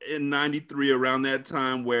out in '93 around that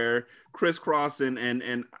time where Crisscross and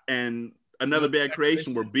Another Bad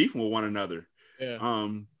Creation were beefing with one another. Yeah.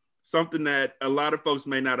 Something that a lot of folks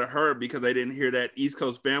may not have heard because they didn't hear that East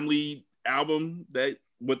Coast Family album that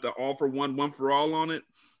with the All for One, One for All on it.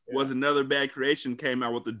 Was Another Bad Creation came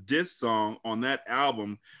out with a diss song on that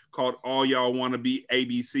album called All Y'all Wanna Be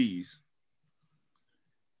ABCs.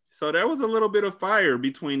 So there was a little bit of fire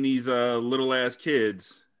between these little ass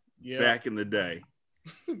kids back in the day.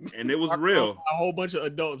 And it was real. A whole bunch of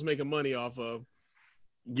adults making money off of.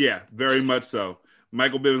 Yeah, very much so.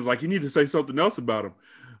 Michael Bivins like, you need to say something else about him.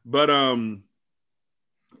 But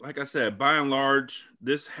like I said, by and large,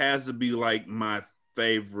 this has to be like my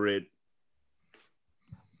favorite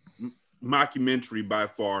mockumentary by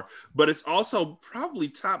far. But it's also probably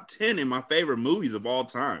top 10 in my favorite movies of all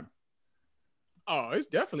time. Oh, it's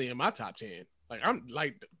definitely in my top 10.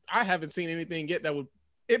 I haven't seen anything yet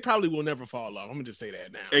it probably will never fall off. I'm gonna just say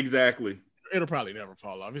that now. Exactly. It'll probably never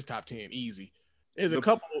fall off. It's top 10 easy. There's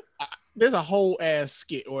there's a whole ass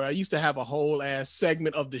skit, or I used to have a whole ass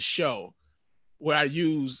segment of the show where I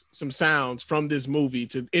use some sounds from this movie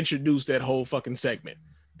to introduce that whole fucking segment.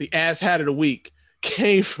 The ass hat of the week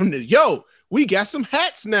came from we got some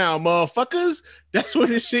hats now, motherfuckers. That's where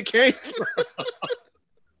this shit came from.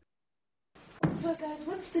 So guys,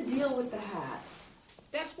 what's the deal with the hats?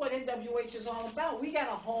 That's what NWH is all about. We got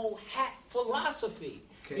a whole hat philosophy.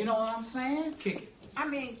 Okay. You know what I'm saying? Kick it. I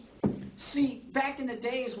mean, see, back in the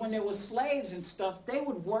days when there were slaves and stuff, they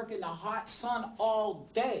would work in the hot sun all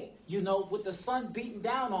day, with the sun beating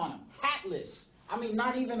down on them, hatless. I mean,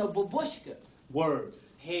 not even a babushka. Word.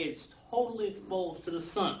 Heads totally exposed to the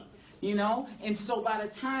sun. And so by the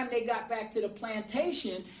time they got back to the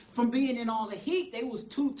plantation, from being in all the heat, they was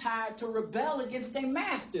too tired to rebel against their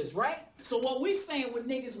masters, right? So what we saying with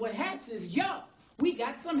niggas with hats is, we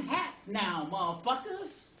got some hats now,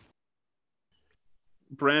 motherfuckers.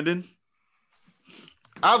 Brandon?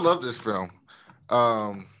 I love this film.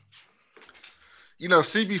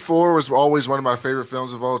 CB4 was always one of my favorite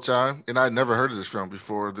films of all time, and I'd never heard of this film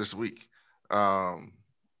before this week.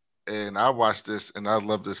 And I watched this, and I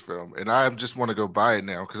love this film. And I just want to go buy it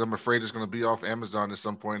now because I'm afraid it's going to be off Amazon at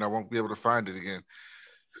some point. I won't be able to find it again.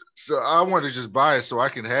 So I want to just buy it so I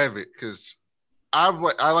can have it because I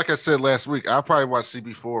like I said last week, I probably watch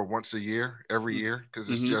CB4 once a year, every year, because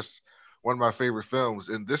it's just one of my favorite films.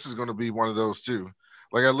 And this is going to be one of those too.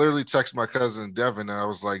 Like I literally texted my cousin Devin, and I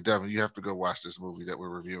was like, Devin, you have to go watch this movie that we're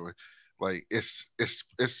reviewing. Like it's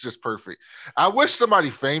just perfect. I wish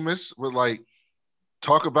somebody famous would like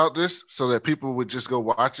talk about this so that people would just go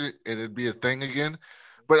watch it and it'd be a thing again.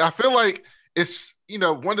 But I feel like it's,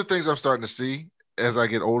 one of the things I'm starting to see as I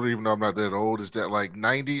get older, even though I'm not that old, is that like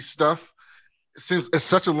 90s stuff, it's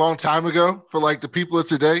such a long time ago for like the people of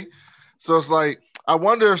today. So it's like, I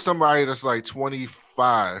wonder if somebody that's like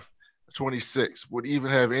 25, 26 would even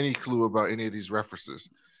have any clue about any of these references.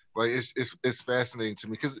 Like it's fascinating to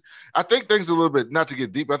me because I think things a little bit, not to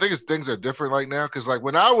get deep, but I think things are different like now. Because like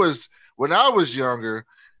when I was younger,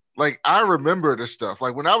 like I remember this stuff.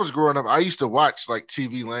 Like when I was growing up, I used to watch like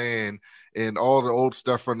TV Land and all the old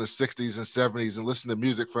stuff from the 60s and 70s and listen to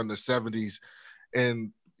music from the 70s.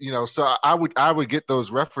 And so I would get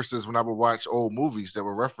those references when I would watch old movies that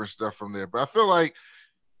would reference stuff from there. But I feel like,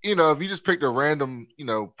 if you just picked a random,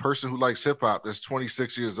 person who likes hip hop that's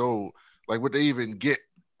 26 years old, like would they even get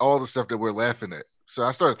all the stuff that we're laughing at? So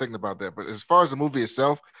I started thinking about that. But as far as the movie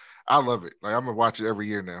itself, I love it. Like I'm gonna watch it every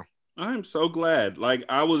year now. I'm so glad. Like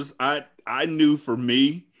I knew for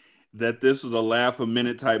me that this was a laugh a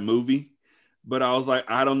minute type movie, but I was like,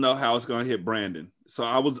 I don't know how it's gonna hit Brandon. So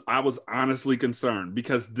I was honestly concerned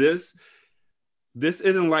because this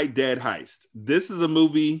isn't like Dead Heist. This is a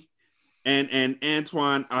movie, and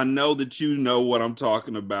Antoine, I know that you know what I'm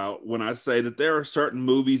talking about when I say that there are certain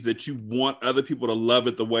movies that you want other people to love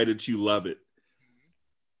it the way that you love it.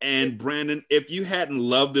 And Brandon, if you hadn't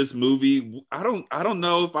loved this movie, I don't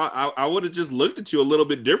know if I would have just looked at you a little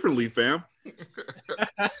bit differently, fam.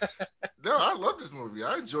 No, I love this movie.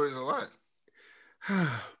 I enjoyed it a lot.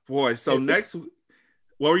 Boy, so next,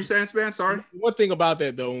 what were you saying, Span? Sorry. One thing about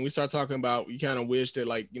that though, when we start talking about, you kind of wish that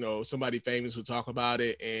like somebody famous would talk about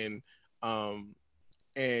it, and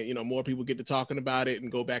and more people get to talking about it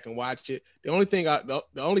and go back and watch it. The only thing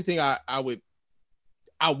I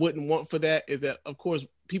wouldn't want for that is that, of course,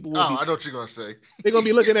 people will I know what you're gonna say. They're gonna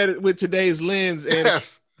be looking at it with today's lens, and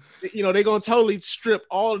they're gonna totally strip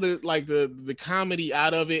all the comedy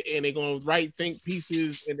out of it, and they're gonna write think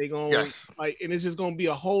pieces, and they're gonna and it's just gonna be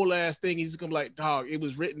a whole ass thing. He's just gonna be like, dog, it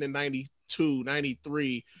was written in 92,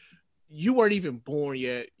 93. You weren't even born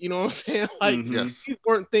yet. You know what I'm saying? Like, these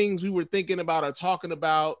weren't things we were thinking about or talking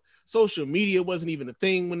about. Social media wasn't even a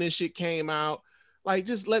thing when this shit came out. Like,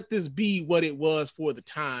 just let this be what it was for the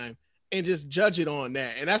time and just judge it on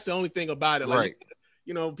that. And that's the only thing about it. Like,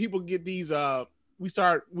 people get these, we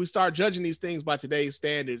start judging these things by today's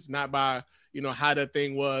standards, not by, how that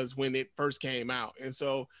thing was when it first came out. And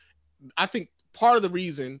so I think the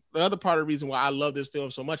other part of the reason why I love this film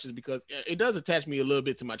so much is because it does attach me a little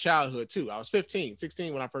bit to my childhood too. I was 15,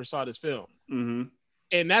 16 when I first saw this film. Mm-hmm.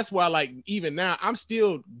 And that's why, like, even now, I'm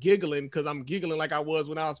still giggling because I'm giggling like I was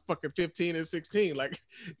when I was fucking 15 and 16. Like,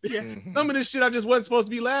 some of this shit I just wasn't supposed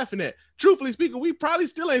to be laughing at. Truthfully speaking, we probably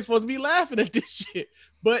still ain't supposed to be laughing at this shit.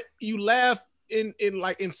 But you laugh in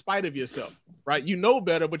spite of yourself, right? You know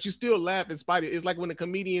better, but you still laugh in spite of it. It's like when a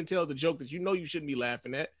comedian tells a joke that you shouldn't be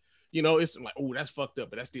laughing at. It's like, oh, that's fucked up,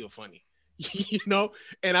 but that's still funny.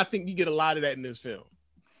 And I think you get a lot of that in this film.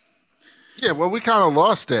 Yeah, well, we kind of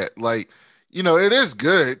lost that. Like, it is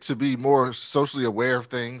good to be more socially aware of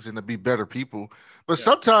things and to be better people. But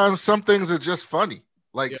sometimes some things are just funny.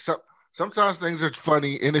 Like sometimes things are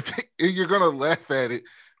funny, and if you're gonna laugh at it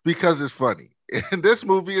because it's funny. And this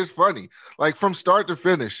movie is funny. Like, from start to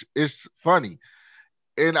finish, it's funny.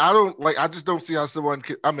 And I just don't see how someone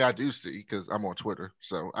could, I mean, I do see, because I'm on Twitter,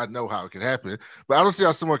 so I know how it can happen. But I don't see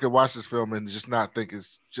how someone could watch this film and just not think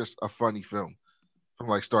it's just a funny film from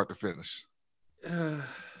like start to finish.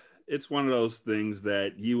 It's one of those things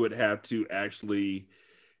that you would have to actually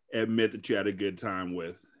admit that you had a good time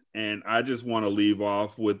with. And I just want to leave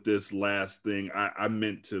off with this last thing. I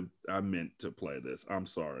meant to play this. I'm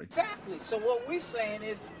sorry. Exactly. So what we're saying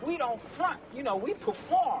is we don't front. We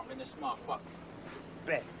perform in this motherfucker.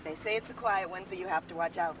 Bet. They say it's a quiet one, so you have to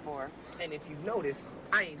watch out for. And if you've noticed,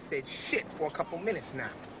 I ain't said shit for a couple minutes now.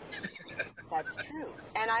 That's true.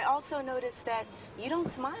 And I also noticed that you don't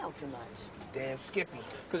smile too much. Damn Skippy.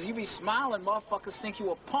 Because you be smiling, motherfuckers think you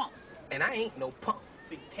a punk. And I ain't no punk.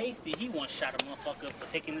 See, Tasty, he once shot a motherfucker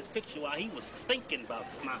for taking this picture while he was thinking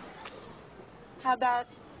about smiling. How about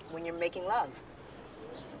when you're making love?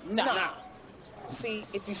 Nah. See,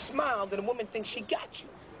 if you smile, then a woman thinks she got you.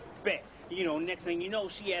 Bet. Next thing you know,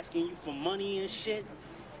 she asking you for money and shit.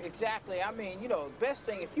 Exactly. I mean, the best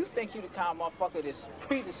thing, if you think you the kind of motherfucker that's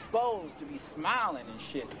predisposed to be smiling and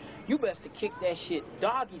shit, you best to kick that shit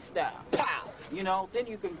doggy style. Pow! Then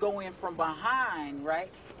you can go in from behind, right?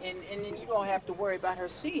 And then you don't have to worry about her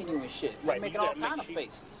seeing you and shit. Right. Making all kind of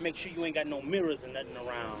faces. Make sure you ain't got no mirrors and nothing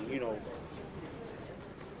around,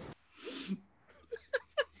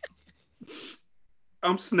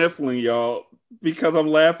 I'm sniffling, y'all, because I'm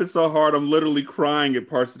laughing so hard I'm literally crying at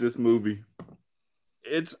parts of this movie.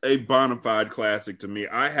 It's a bona fide classic to me.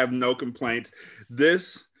 I have no complaints.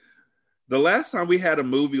 The last time we had a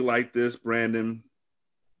movie like this, Brandon,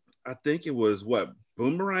 I think it was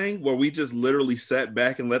Boomerang, where we just literally sat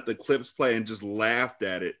back and let the clips play and just laughed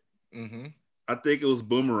at it. Mm-hmm. I think it was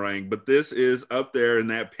Boomerang, but this is up there in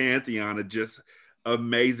that pantheon of just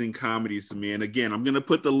amazing comedies to me. And again, I'm going to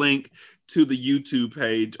put the link to the YouTube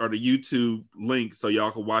page or the YouTube link so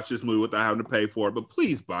y'all can watch this movie without having to pay for it, but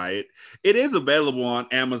please buy it. It is available on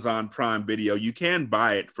Amazon Prime Video. You can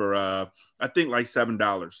buy it for, I think like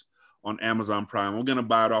 $7 on Amazon Prime. I'm going to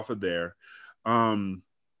buy it off of there. And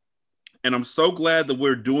I'm so glad that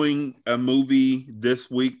we're doing a movie this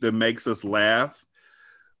week that makes us laugh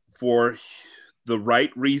for the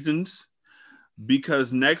right reasons,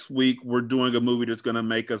 because next week we're doing a movie that's going to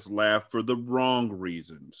make us laugh for the wrong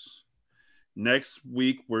reasons. Next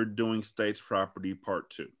week we're doing State's Property Part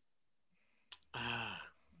 2.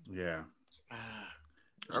 Yeah.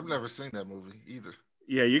 I've never seen that movie either.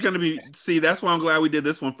 Yeah, you're going to be... See, that's why I'm glad we did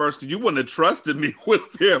this one first, because you wouldn't have trusted me with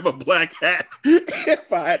Fear of a Black Hat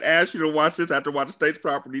if I had asked you to watch this after watching State's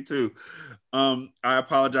Property 2. I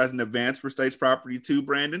apologize in advance for State's Property 2,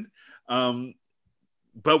 Brandon.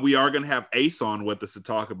 But we are going to have Ace on with us to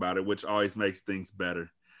talk about it, which always makes things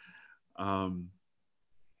better.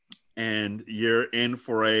 And you're in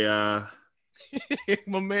for a...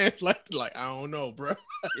 My man's like I don't know, bro.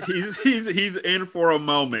 he's in for a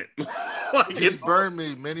moment. He's burned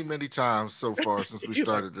me many times so far since we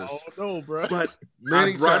started this. I don't know, bro. But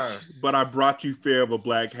many times. But I brought you Fear of a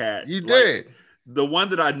Black Hat. You did. The one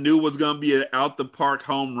that I knew was going to be an out the park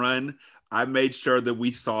home run. I made sure that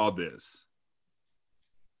we saw this.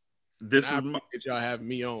 I appreciate y'all having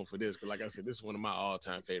me on for this, because like I said, this is one of my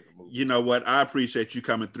all-time favorite movies. You know what? I appreciate you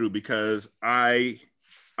coming through, because I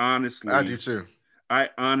do too. I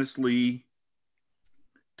honestly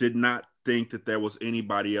did not think that there was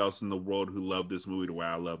anybody else in the world who loved this movie the way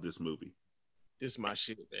I love this movie. This is my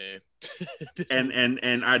shit, man.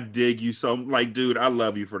 and I dig you so, like, dude, I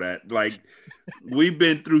love you for that. Like, we've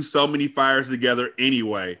been through so many fires together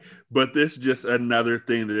anyway, but this is just another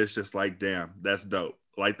thing that it's just like, damn, that's dope.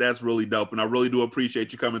 Like, that's really dope. And I really do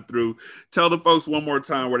appreciate you coming through. Tell the folks one more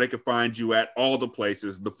time where they can find you at all the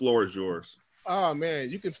places. The floor is yours. Oh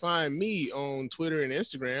man, you can find me on Twitter and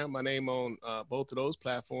Instagram. My name on both of those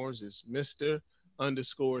platforms is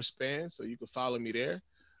Mr_Span. So you can follow me there.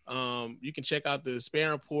 You can check out the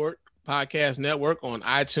Span Report Podcast Network on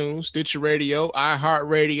iTunes, Stitcher Radio,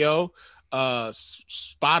 iHeartRadio,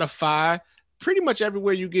 Spotify, pretty much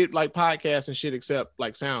everywhere you get like podcasts and shit, except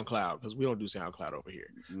like SoundCloud, because we don't do SoundCloud over here.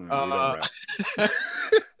 No, we don't rap.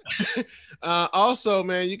 Also,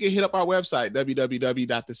 man, you can hit up our website,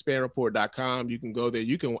 www.thespanreport.com. You can go there.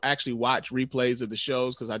 You can actually watch replays of the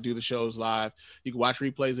shows, because I do the shows live. You can watch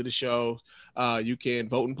replays of the show. You can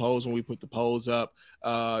vote in polls when we put the polls up,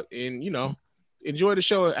 and enjoy the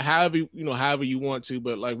show however you want to.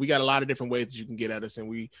 But like, we got a lot of different ways that you can get at us, and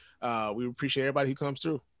we appreciate everybody who comes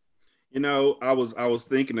through. I was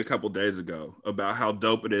thinking a couple days ago about how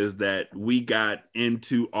dope it is that we got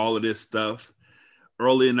into all of this stuff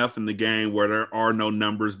early enough in the game where there are no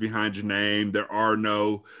numbers behind your name. There are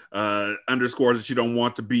no underscores that you don't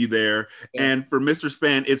want to be there. Yeah. And for Mr.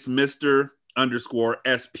 Span, it's Mr_SPANN.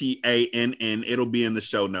 It'll be in the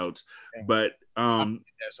show notes. Yeah. But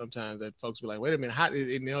sometimes that folks be like, wait a minute, how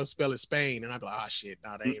and they'll spell it Spain, and I'll be like, oh shit,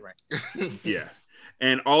 no, that ain't right. Yeah.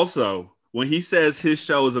 And also, when he says his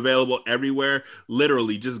show is available everywhere,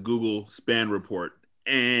 literally just Google Span Report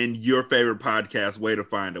and your favorite podcast way to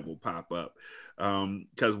find it will pop up.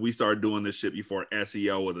 Because we started doing this shit before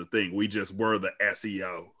SEO was a thing. We just were the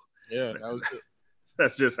SEO. Yeah, that was it.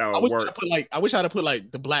 That's just how it worked. I wish I'd have put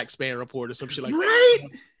like the Black Span Report or some shit like right? that.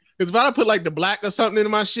 Because if I'd have put like the black or something into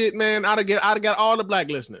my shit, man, I'd have got all the black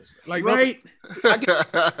listeners. Like, right? I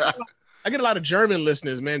get a lot of German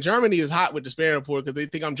listeners, man. Germany is hot with the Span Report because they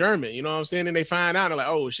think I'm German. You know what I'm saying? And they find out, they're like,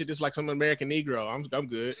 oh shit, this is like some American Negro. I'm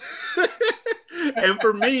good. And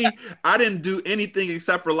for me, I didn't do anything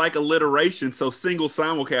except for like alliteration. So single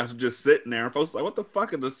simulcast was just sitting there, and folks were like, what the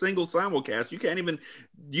fuck is a single simulcast? You can't even,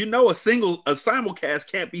 a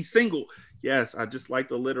simulcast can't be single. Yes, I just like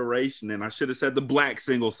the alliteration, and I should have said the black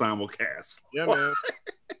single simulcast. Yeah, man.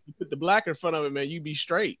 You put the black in front of it, man, you be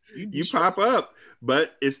straight. You pop up.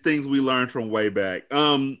 But it's things we learned from way back.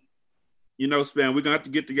 Span, we're gonna have to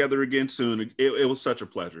get together again soon. It was such a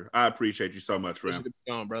pleasure. I appreciate you so much, friend.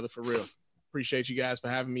 On, brother, for real. Appreciate you guys for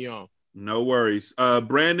having me on. No worries.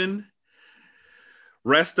 Brandon,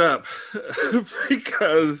 rest up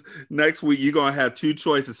because next week you're gonna have two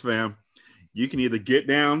choices, fam. You can either get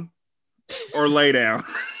down or lay down.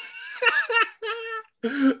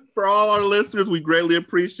 For all our listeners, we greatly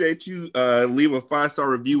appreciate you. Leave a 5-star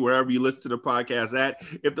review wherever you listen to the podcast at.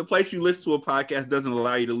 If the place you listen to a podcast doesn't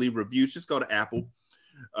allow you to leave reviews, just go to Apple.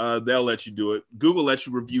 They'll let you do it. Google lets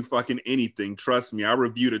you review fucking anything. Trust me. I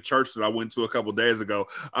reviewed a church that I went to a couple days ago.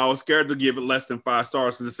 I was scared to give it less than 5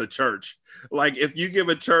 stars because it's a church. Like, if you give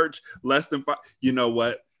a church less than 5, you know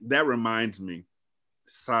what? That reminds me.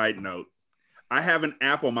 Side note. I have an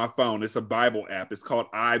app on my phone. It's a Bible app. It's called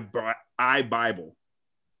iBible.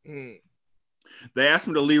 They asked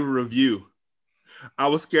me to leave a review. I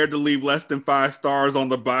was scared to leave less than 5 stars on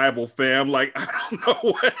the Bible, fam. Like, I don't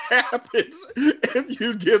know what happens if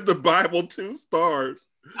you give the Bible 2 stars.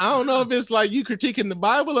 I don't know if it's like you critiquing the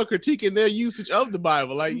Bible or critiquing their usage of the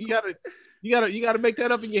Bible. Like, you gotta make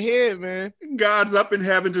that up in your head, man. God's up in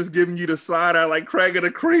heaven just giving you the side eye like Craig of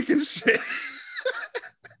the Creek and shit.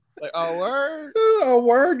 Like, oh, word? Oh,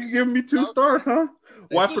 word? You giving me 2 stars, huh?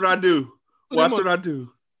 Watch what I do. Watch what I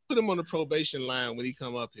do. Put him on the probation line when he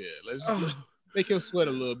come up here. Let's make him sweat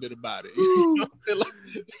a little bit about it.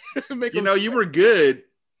 You were good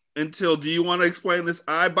until, do you want to explain this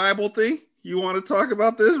iBible thing? You want to talk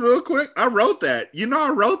about this real quick? I wrote that. I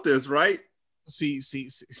wrote this, right? See,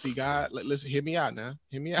 God, listen, hear me out now.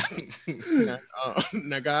 Hear me out.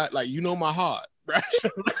 Now, God, like, my heart, right?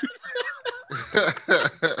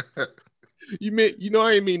 I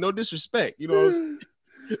ain't mean no disrespect. You know what I'm saying?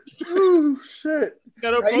 Oh, shit.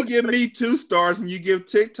 How you give me 2 stars and you give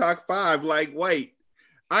TikTok 5? Like, wait,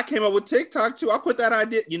 I came up with TikTok too. I put that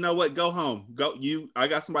idea. You know what? Go home. I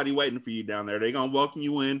got somebody waiting for you down there. They're gonna welcome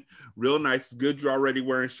you in real nice. It's good you're already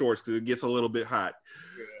wearing shorts because it gets a little bit hot.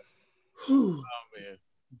 Whew. Oh man.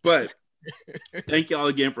 But thank y'all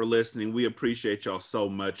again for listening. We appreciate y'all so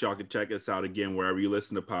much. Y'all can check us out again wherever you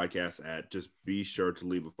listen to podcasts at. Just be sure to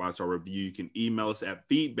leave a 5-star review. You can email us at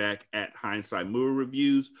feedback@Hindsight Movie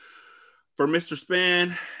Reviews. For Mr.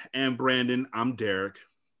 Span and Brandon, I'm Derek.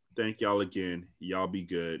 Thank y'all again. Y'all be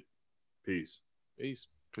good. Peace. Peace.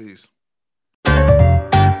 Peace.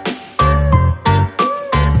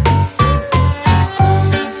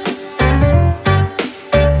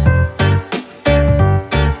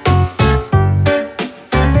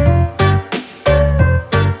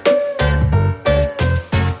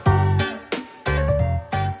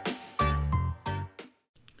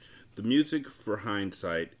 The music for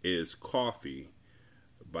Hindsight is Coffee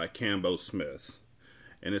by Cambo Smith,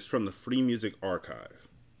 and it's from the Free Music Archive.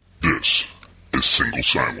 This is Single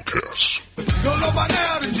Simulcast. Don't know by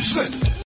now that you slip.